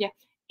 mass media,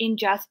 in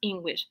just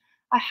English.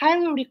 I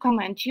highly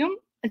recommend you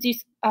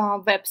this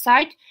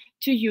website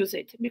to use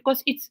it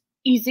because it's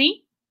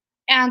easy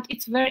and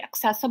it's very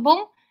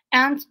accessible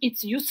and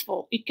it's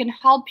useful. It can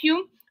help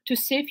you to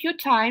save your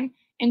time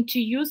and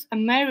to use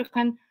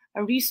American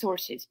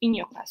resources in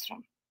your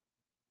classroom.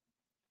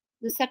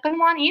 The second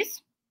one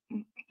is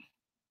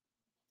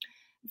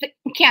the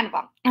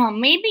Canva.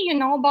 Maybe you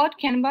know about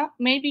Canva,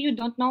 maybe you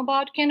don't know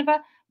about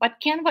Canva, but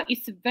Canva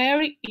is a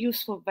very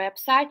useful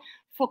website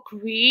for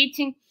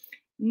creating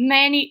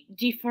many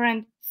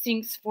different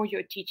things for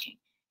your teaching.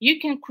 You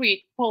can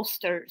create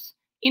posters,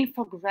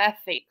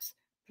 infographics,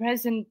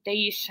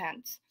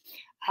 presentations,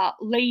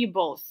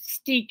 labels,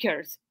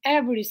 stickers,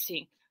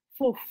 everything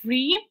for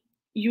free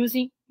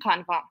using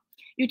Canva.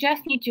 You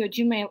just need your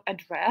Gmail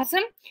address,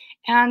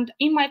 and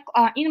in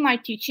my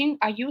teaching,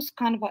 I use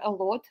Canva a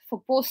lot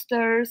for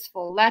posters,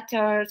 for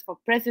letters, for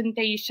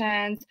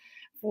presentations,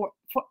 for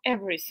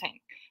everything.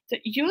 So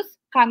use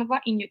Canva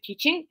in your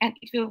teaching, and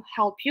it will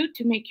help you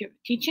to make your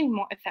teaching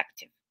more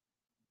effective.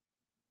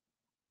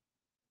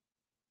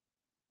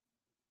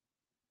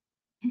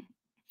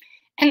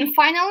 And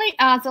finally,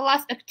 the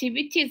last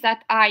activity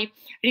that I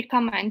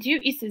recommend you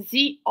is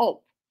the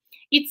OP.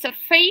 It's a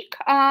fake.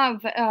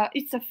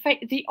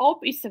 The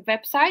OP is a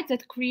website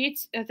that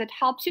creates that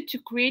helps you to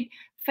create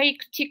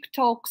fake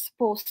TikToks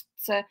posts,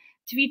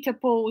 Twitter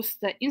posts,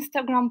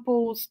 Instagram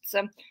posts,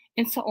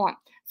 and so on.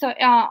 So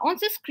on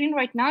the screen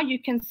right now, you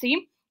can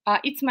see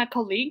it's my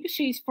colleague.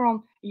 She's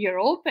from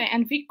Europe,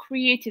 and we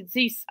created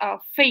this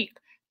fake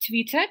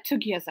Twitter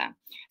together.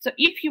 So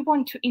if you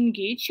want to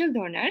engage your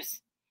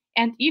learners,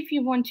 and if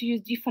you want to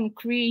use different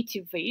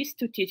creative ways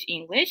to teach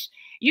English,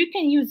 you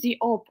can use the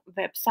OP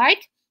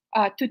website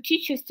to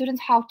teach your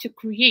students how to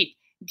create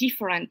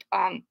different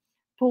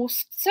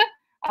posts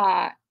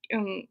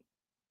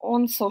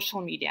on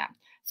social media.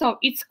 So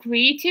it's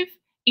creative,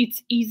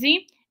 it's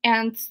easy,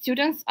 and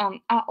students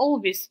are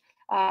always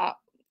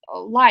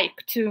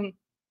like to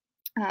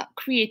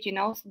create,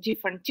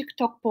 different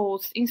TikTok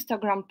posts,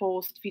 Instagram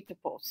posts, Twitter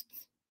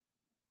posts.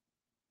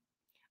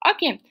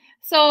 Okay,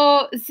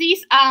 so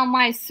these are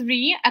my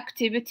 3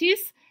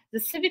 activities: the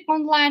Civic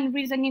Online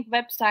Reasoning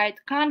website,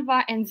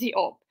 Canva, and the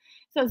OP.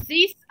 So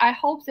I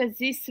hope that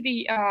these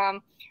 3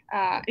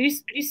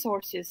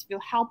 resources will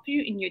help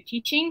you in your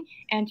teaching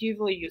and you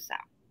will use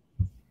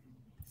them.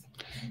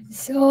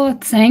 So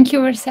thank you,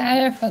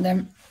 Versaya, for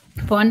the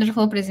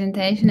wonderful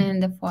presentation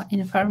and the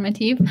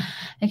informative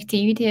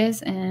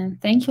activities, and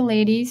thank you,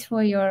 ladies,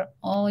 for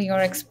all your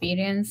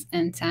experience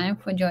and time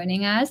for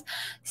joining us.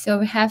 So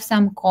we have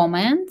some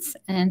comments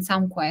and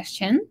some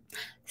questions,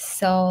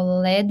 so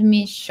let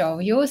me show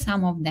you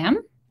some of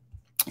them.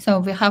 So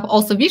we have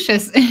also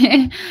wishes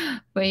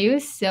for you.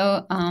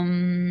 So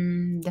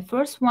the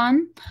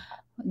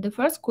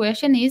first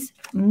question is,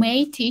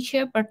 may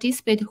teacher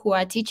participate who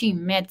are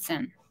teaching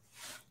medicine?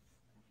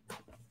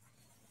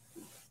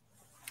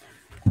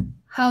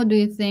 How do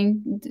you think?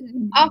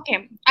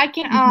 Okay, I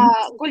can.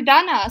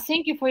 Guldana,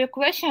 thank you for your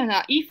question.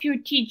 If you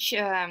teach,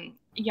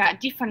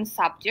 different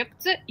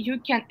subjects, you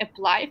can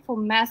apply for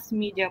mass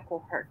media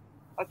cohort.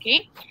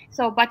 Okay,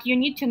 so but you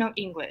need to know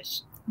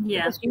English.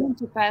 Yeah. Because you need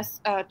to pass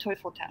a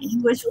TOEFL test.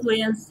 English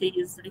fluency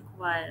is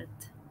required.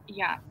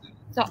 Yeah.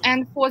 So,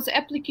 and for the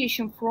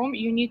application form,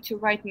 you need to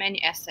write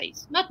many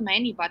essays. Not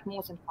many, but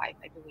more than 5,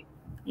 I believe.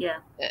 Yeah.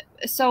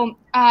 So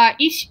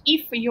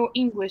if your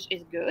English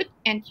is good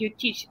and you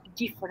teach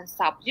different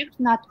subjects,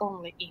 not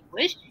only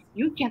English,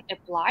 you can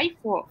apply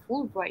for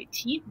Fulbright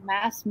TEA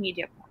mass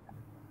media program.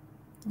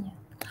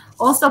 Yeah.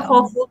 Also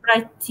for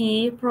Fulbright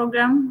TEA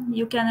program,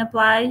 you can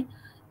apply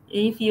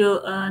if you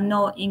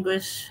know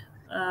English.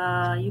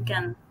 You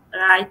can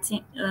write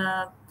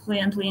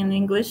fluently in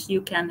English.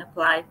 You can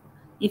apply.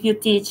 If you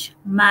teach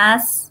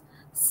math,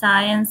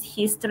 science,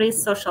 history,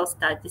 social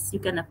studies, you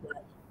can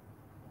apply.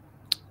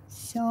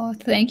 So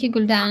thank you,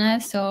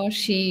 Guldana. So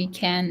she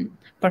can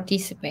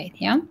participate,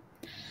 yeah?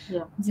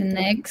 Yeah. The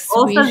next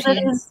also wish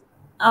there is,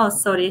 oh,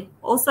 sorry.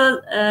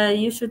 Also,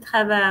 you should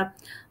have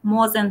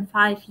more than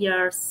 5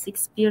 years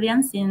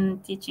experience in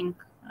teaching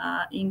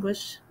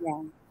English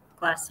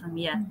classroom,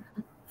 yeah.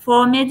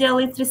 For media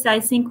literacy, I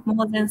think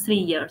more than 3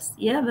 years.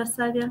 Yeah,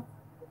 Versavia?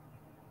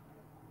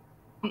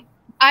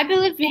 I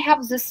believe we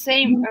have the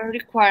same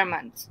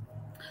requirements.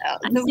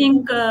 I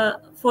think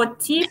for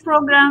TEA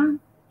program,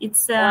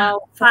 it's 5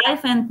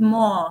 and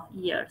more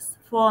years.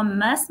 For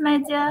mass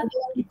media,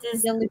 it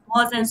is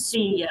more than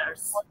 3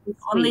 years.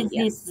 Only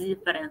this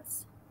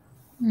difference.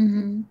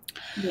 Mhm.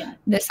 Yeah.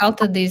 The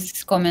Salta,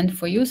 this comment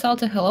for you,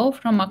 Salta. Hello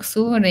from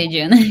Aksu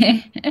region.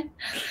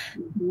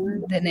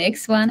 The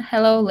next one,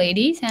 hello,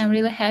 ladies. I'm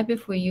really happy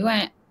for you.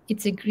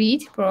 It's a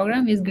great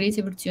program with great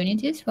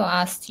opportunities for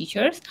us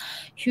teachers.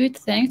 Huge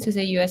thanks to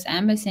the U.S.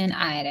 Embassy and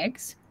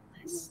IREX.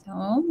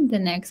 So the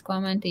next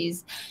comment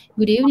is,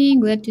 good evening.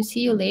 Glad to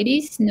see you,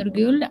 ladies.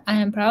 Nurgul, I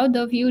am proud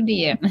of you,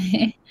 dear.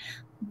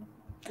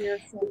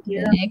 Yes, thank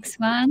you. The next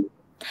one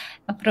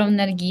from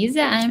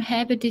Nargiza. I'm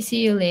happy to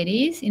see you,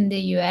 ladies, in the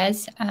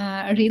US.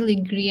 Really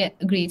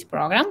great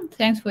program.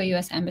 Thanks for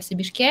US Embassy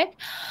Bishkek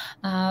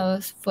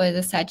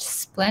for such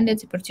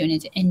splendid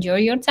opportunity. Enjoy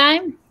your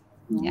time.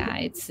 Yeah,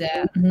 it's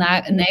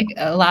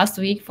last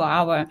week for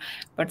our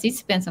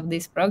participants of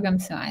this program,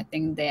 so I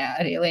think they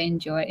really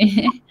enjoy.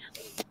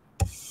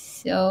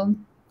 So,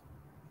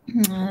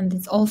 and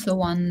it's also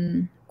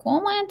one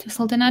comment.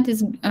 Sultanat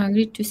is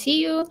great to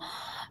see you.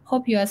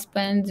 Hope you have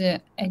spent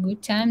a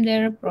good time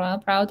there.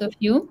 Proud of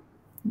you.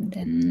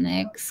 The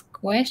next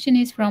question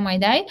is from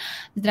Айдай.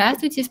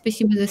 Здравствуйте,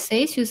 спасибо за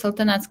сессию.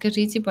 Салтанат,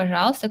 скажите,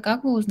 пожалуйста,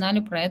 как вы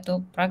узнали про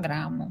эту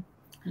программу?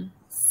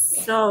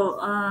 So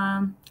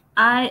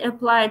I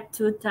applied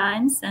 2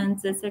 times, and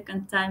the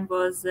second time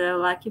was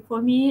lucky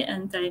for me.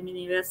 And I'm in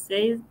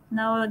USA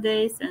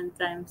nowadays, and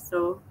I'm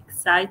so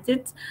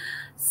excited.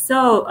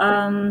 So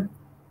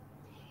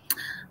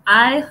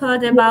I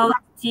heard about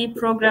TEA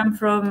program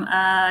from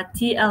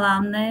TEA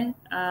alumni,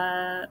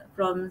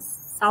 from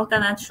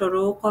Saltanat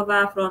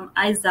Shorokova, from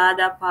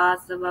Aizada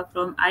Pazova,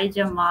 from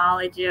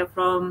Ayjamal,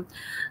 from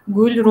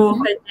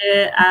Gulruh,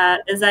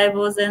 as I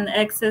was an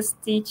access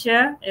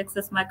teacher,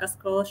 access micro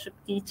scholarship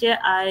teacher,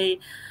 I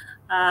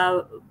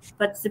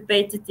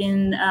participated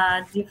in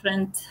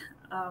different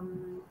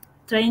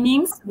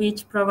trainings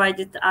which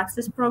provided the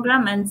access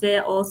program, and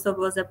there also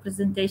was a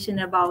presentation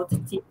about the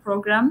TEA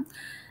program.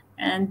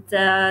 And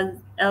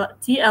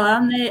TEA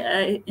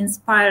alumni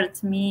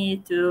inspired me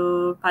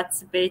to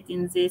participate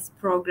in this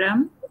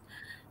program.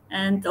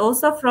 And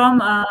also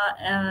from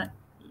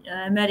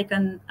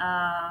American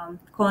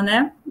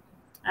corner,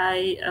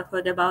 I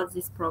heard about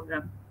this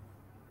program.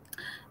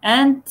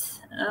 And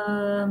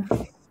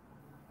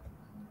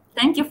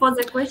thank you for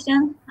the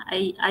question.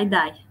 I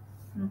die.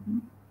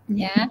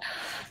 Yeah.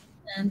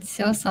 And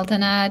so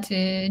Saltanat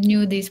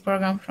knew this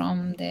program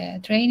from the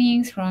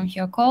trainings, from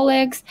your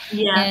colleagues.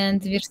 Yeah.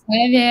 And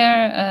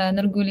Virsaver,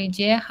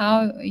 Nurgulije,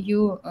 how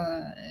you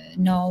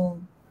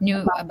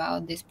knew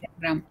about this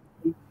program?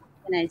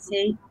 Can I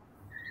say?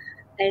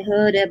 I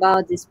heard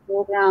about this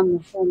program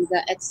from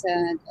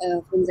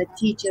the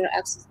teacher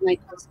Access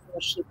Micro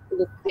Scholarship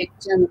Ulukbek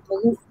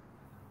Janatolov,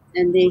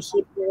 and he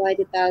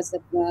provided us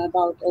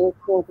about all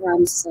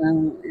programs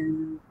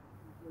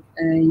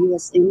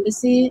U.S.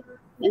 Embassy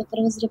in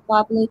Kyrgyz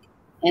Republic,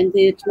 and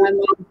to my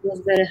mind it was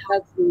very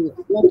helpful,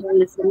 not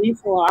only for me,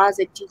 for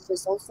other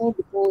teachers also,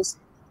 because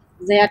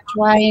they are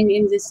trying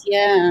in this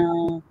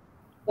year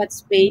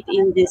participate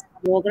in this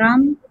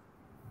program,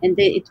 and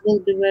it will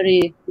be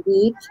very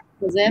good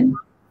for them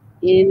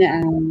in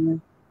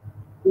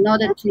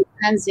order to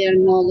enhance their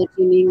knowledge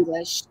in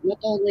English, not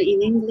only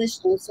in English,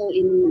 also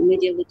in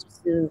media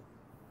literacy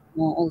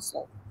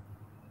also.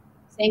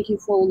 Thank you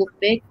for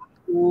Ulukbek.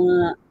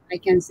 I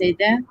can say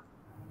that.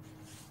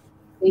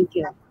 Thank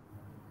you.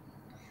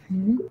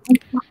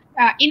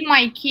 In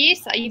my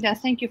case, Aida,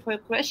 thank you for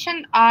your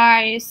question.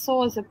 I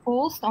saw the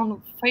post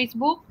on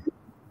Facebook,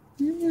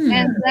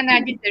 and then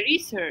I did the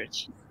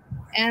research,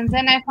 and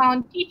then I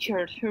found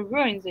teachers who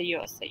were in the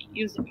USA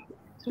using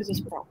through this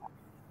program.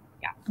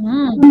 Yeah.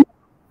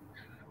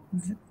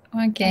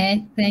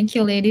 Okay, thank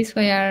you, ladies,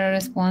 for your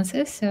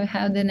responses. So we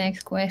have the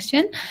next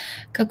question.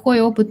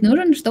 Какой опыт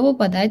нужен, чтобы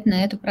подать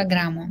на эту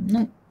программу?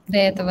 Ну, до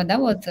этого, да,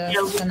 вот.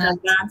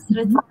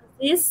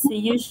 This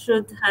you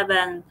should have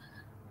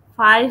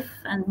 5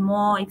 and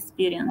more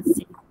experience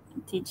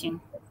in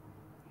teaching.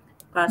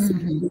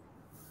 Possibly.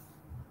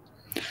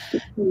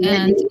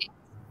 And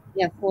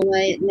yeah, for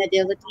my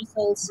media literacy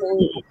also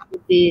it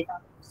would be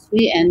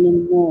 3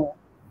 and more.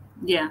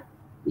 Yeah.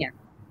 Yeah.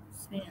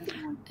 3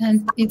 and more.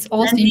 And it's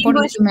also and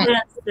important to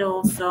mention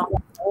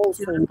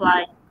to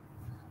apply.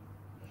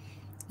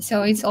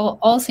 So it's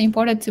also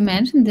important to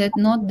mention that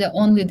not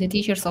only the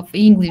teachers of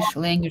English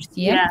language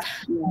here,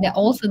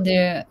 also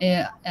the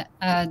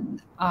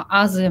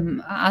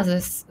other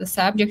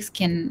subjects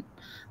can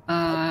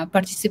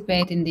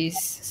participate in this.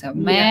 So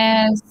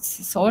math,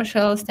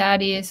 social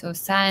studies, or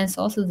science.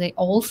 Also, they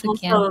also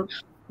can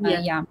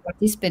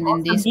participate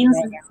in this.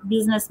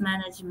 Business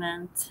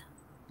management.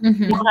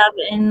 We have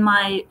in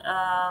my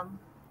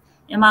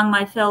among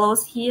my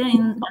fellows here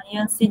in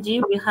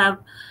UNCG, we have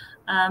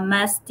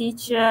math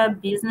teacher,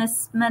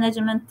 business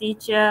management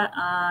teacher,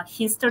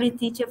 history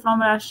teacher from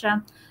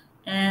Russia,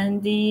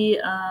 and the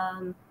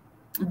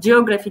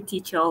geography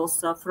teacher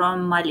also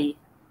from Mali.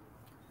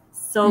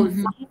 So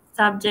these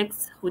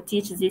subjects who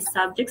teach these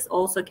subjects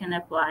also can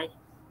apply.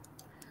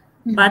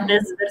 But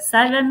as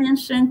Versailles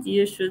mentioned,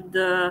 you should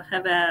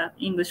have an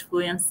English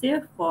fluency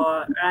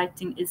for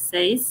writing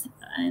essays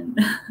and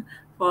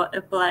for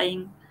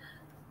applying.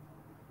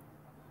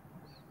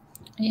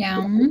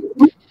 Yeah.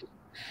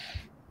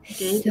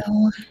 Okay.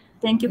 So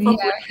Thank you for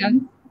yeah,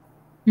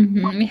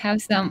 questioning. we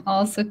have some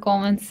also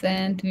comments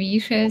and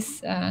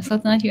wishes.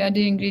 Sultanat, you are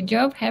doing great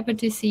job. Happy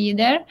to see you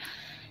there.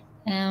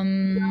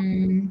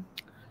 Um,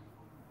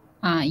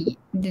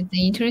 the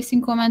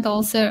interesting comment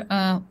also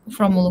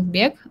from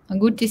Ulukbek.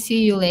 Good to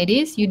see you,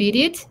 ladies. You did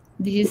it.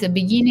 This is the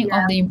beginning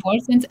of Yeah. the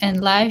important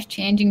and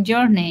life-changing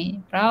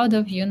journey. Proud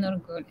of you,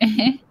 Nurgul.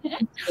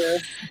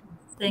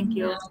 Thank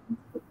Yeah. you.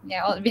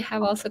 Yeah, we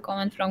have also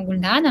comment from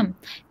Guldanam.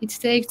 It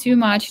takes too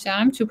much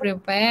time to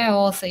prepare.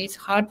 Also, it's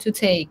hard to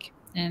take.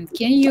 And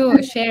can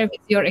you share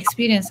with your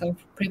experience of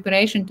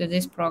preparation to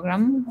this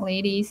program,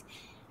 ladies?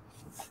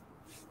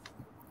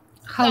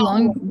 How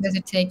long So does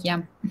it take?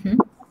 Yeah. Mhm.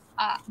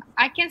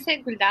 I can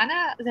say,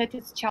 Guldana, that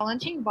it's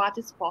challenging, but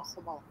it's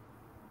possible.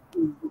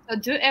 So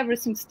do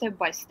everything step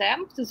by step.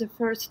 So the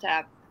first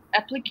step,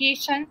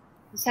 application.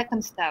 The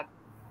second step,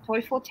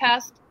 TOEFL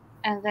test,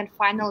 and then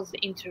final the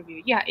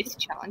interview. Yeah, it's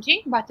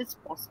challenging, but it's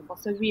possible.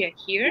 So we are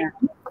here,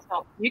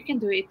 so you can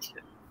do it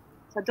too.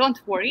 So don't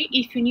worry.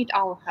 If you need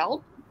our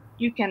help,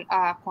 you can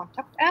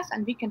contact us,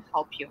 and we can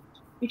help you.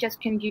 We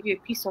just can give you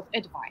a piece of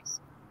advice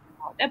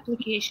about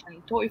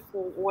application,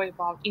 TOEFL, or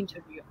about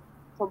interview.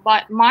 So,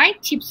 but my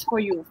tips for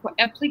you for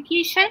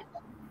application,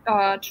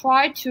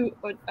 try to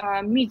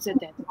meet the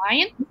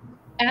deadline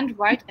and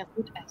write a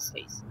good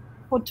essays.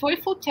 For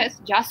TOEFL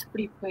test, just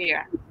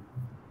prepare.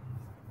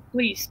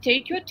 Please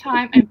take your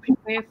time and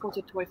prepare for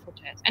the TOEFL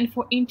test. And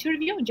for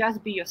interview,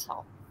 just be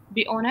yourself.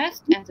 Be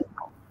honest and that's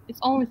all. It's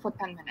only for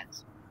 10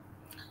 minutes.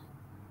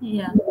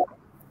 Yeah.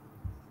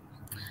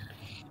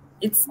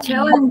 It's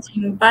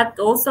challenging, but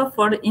also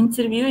for the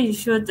interview, you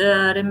should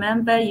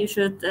remember, you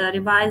should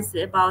revise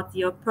about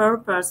your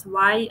purpose.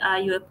 Why are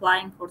you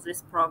applying for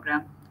this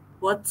program?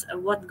 What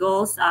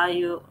goals are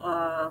you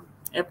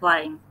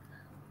applying?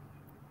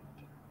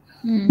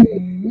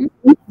 Mhm.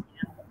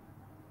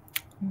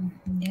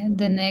 Yeah,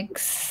 the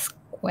next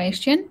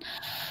question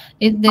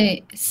is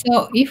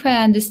if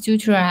I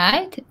understood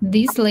right,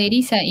 these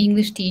ladies are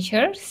English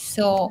teachers.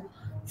 So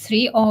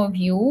three of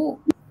you,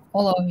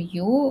 all of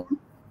you,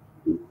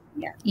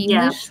 Yeah,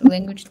 English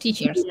language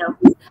teachers. yeah,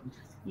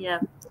 yeah.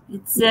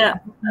 It's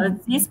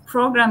this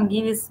program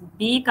gives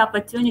big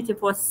opportunity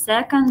for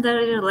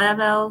secondary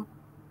level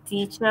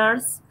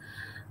teachers.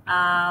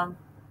 Um,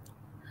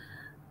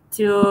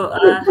 to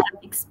have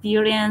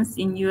experience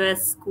in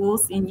US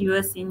schools, in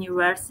US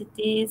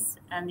universities,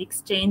 and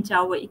exchange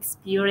our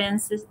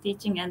experiences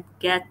teaching and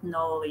get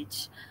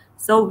knowledge.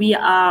 So we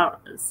are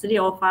three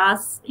of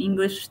us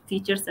English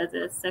teachers at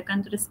a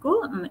secondary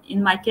school.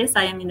 In my case,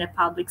 I am in a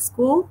public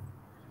school.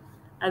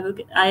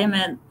 I am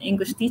an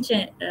English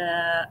teacher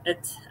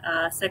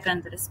at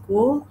secondary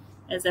school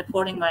as a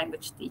foreign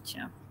language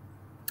teacher.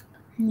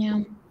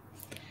 Yeah,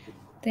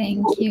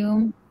 thank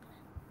you.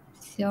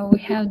 So we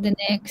have the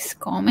next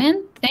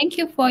comment. Thank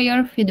you for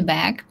your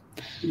feedback.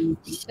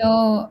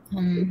 So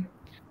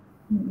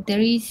there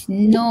is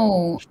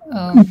no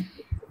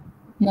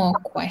more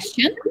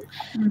question.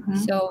 Mhm.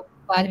 So,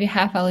 but we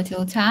have a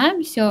little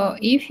time. So,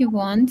 if you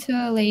want,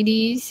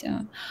 ladies,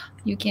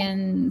 you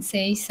can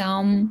say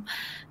some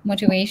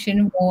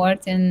motivation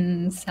words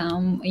and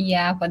some,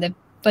 yeah, for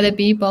the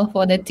people,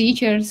 for the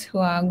teachers who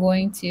are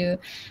going to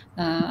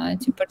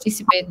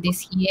participate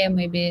this year,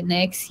 maybe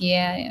next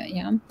year,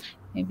 yeah,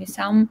 maybe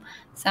some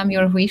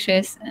your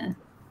wishes.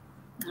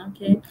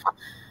 Okay.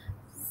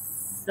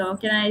 So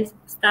can I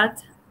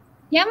start?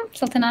 Yeah,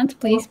 Sultanat,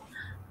 please.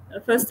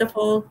 First of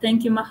all,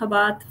 thank you,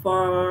 Mahabat,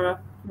 for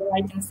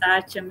providing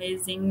such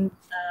amazing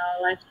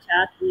live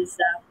chat with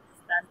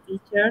Pakistan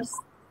teachers.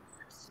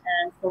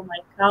 And for my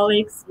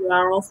colleagues, you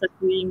are also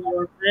doing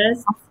your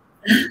best.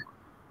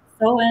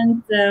 So,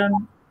 and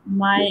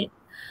my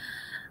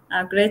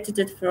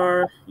gratitude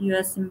for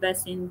U.S.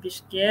 Embassy in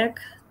Bishkek,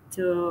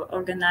 to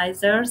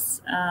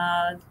organizers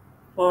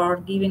for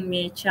giving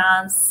me a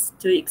chance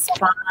to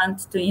expand,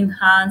 to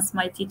enhance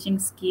my teaching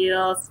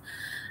skills.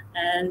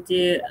 And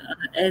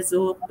as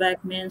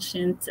Ulbek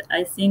mentioned,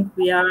 I think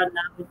we are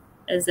now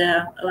as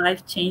a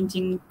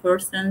life-changing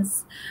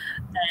persons,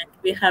 and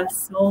we have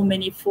so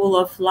many full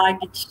of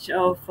luggage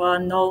of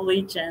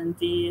knowledge, and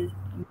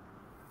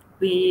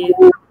we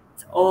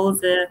all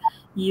the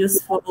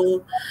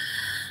useful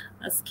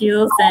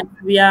skills, and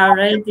we are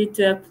ready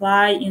to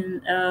apply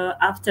in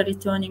after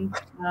returning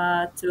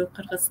to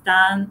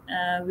Kyrgyzstan.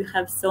 We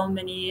have so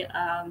many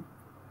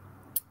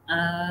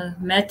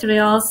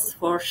materials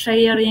for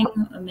sharing,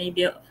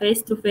 maybe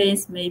face to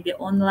face, maybe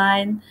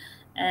online.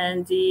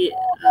 And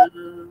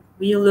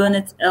we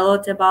learned a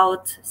lot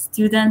about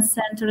student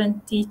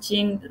centered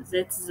teaching.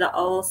 That's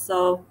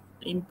also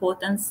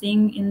important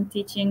thing in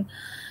teaching.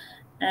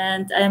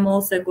 And I'm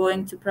also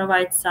going to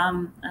provide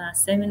some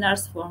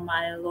seminars for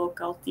my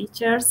local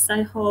teachers,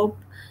 I hope.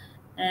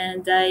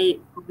 And I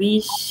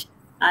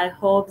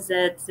hope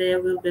that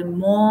there will be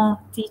more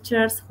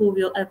teachers who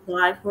will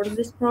apply for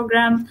this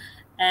program,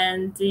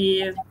 and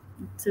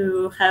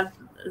to have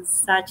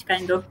such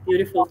kind of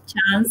beautiful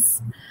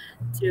chance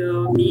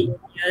to be in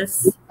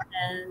US.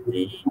 And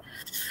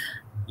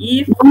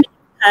if you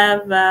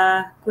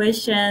have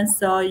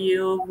questions or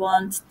you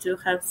want to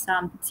have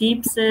some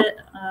tips,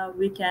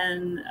 we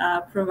can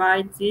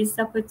provide this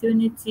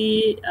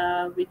opportunity.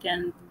 We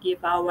can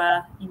give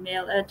our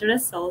email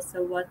address,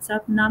 also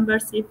WhatsApp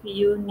numbers if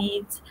you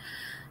need.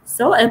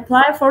 So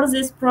apply for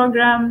this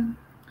program,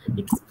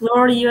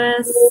 explore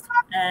US,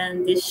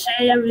 and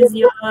share with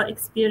your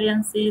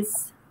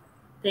experiences.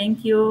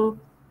 Thank you.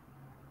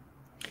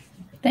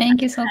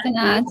 Thank you,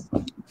 Sultanat.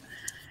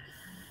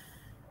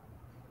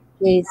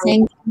 Okay,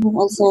 thank you.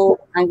 Also,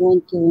 I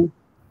want to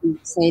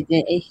say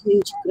a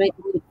huge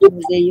gratitude to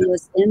the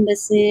U.S.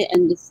 Embassy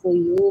and for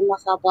you,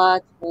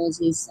 Mahabat, for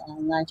this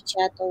live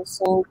chat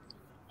also.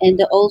 And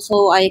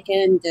also, I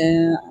can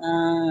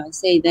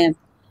say the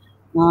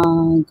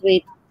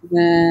great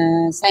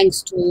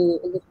thanks to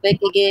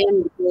Ulugh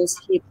again because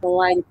he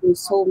provided me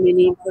so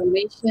many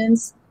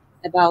informations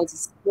about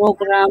this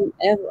program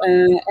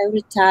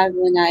every time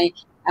when I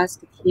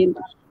asked him.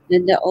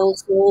 And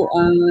also,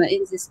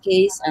 in this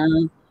case,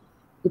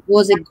 it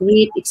was a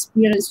great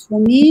experience for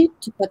me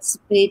to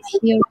participate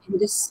here and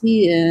to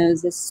see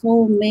there's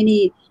so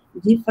many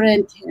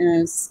different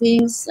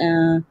things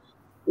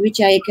which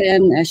I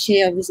can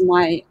share with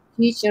my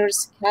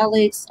teachers,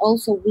 colleagues,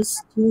 also with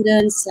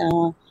students.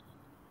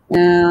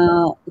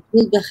 It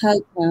will be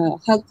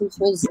helpful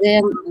for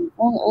them, and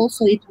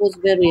also it was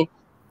very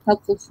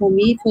helpful for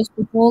me, first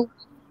of all.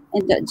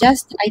 And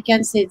just I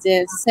can say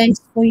the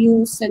thanks for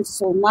you, thanks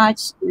so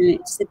much.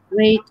 It's a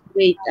great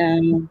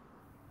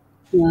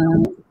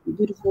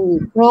beautiful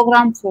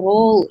program for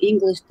all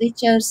English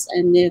teachers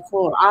and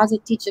for other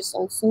teachers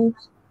also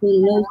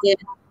who know the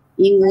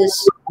English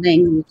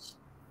language.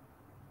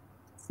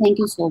 Thank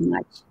you so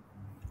much.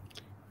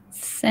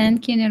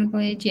 Thank you,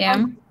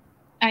 Nurgulejia.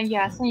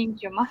 Yeah,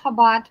 thank you,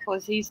 Mahabat, for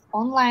this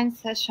online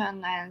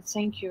session, and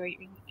thank you,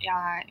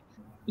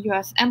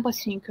 U.S.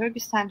 Embassy in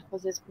Kyrgyzstan, for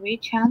this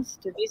great chance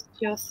to visit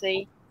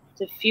USA,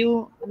 to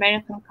feel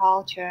American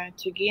culture,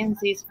 to gain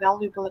this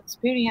valuable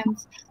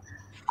experience.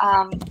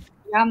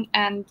 Yeah,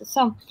 and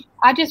so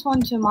I just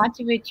want to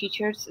motivate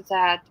teachers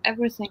that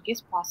everything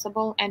is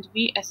possible, and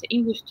we as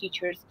English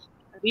teachers,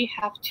 we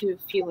have to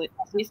feel it.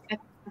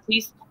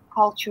 This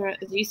culture,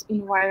 this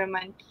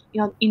environment,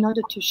 in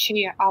order to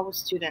share our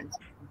students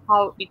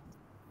how it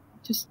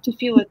to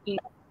feel it in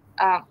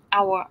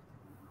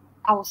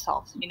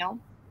ourselves.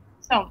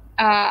 So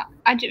I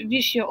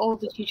wish you all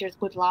the teachers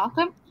good luck,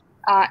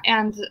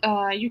 and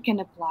you can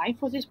apply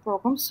for this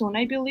program soon.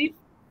 I believe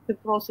the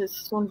process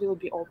soon will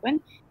be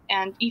open,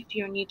 and if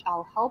you need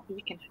our help,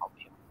 we can help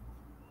you.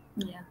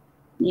 Yeah.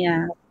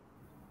 Yeah.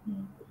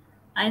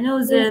 I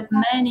know that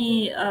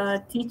many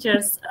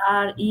teachers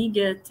are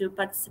eager to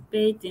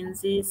participate in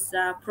this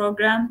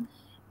program.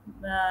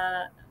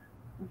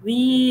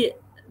 We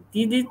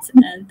did it,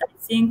 and I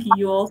think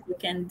you also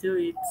can do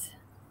it.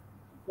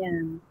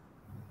 Yeah.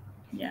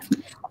 Yeah.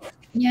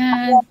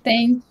 Yeah,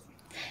 thank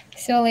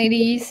So,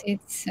 ladies,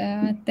 it's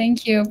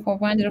thank you for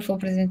wonderful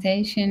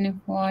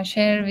presentation, for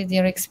share with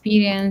your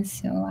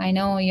experience. So I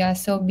know you are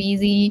so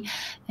busy,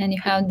 and you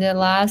have the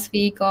last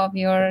week of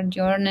your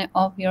journey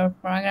of your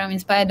program. In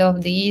spite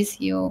of this,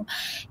 you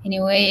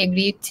anyway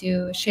agreed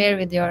to share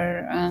with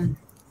your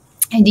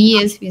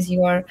ideas, with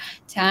your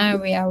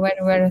time. We are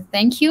very, very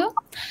thank you,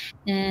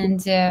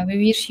 and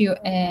we wish you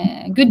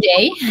a good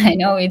day. I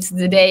know it's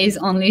the day is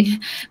only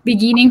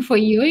beginning for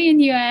you in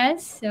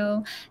US.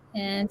 So,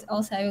 and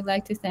also I would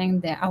like to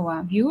thank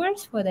our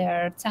viewers for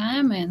their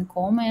time and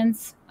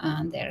comments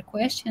and their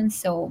questions.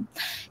 So,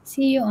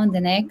 see you on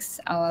the next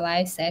our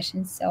live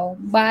session. So,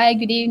 bye.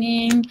 Good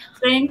evening.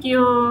 Thank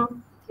you.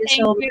 Thank you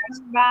Thank so you.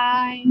 much.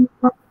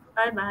 Bye.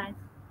 Bye bye.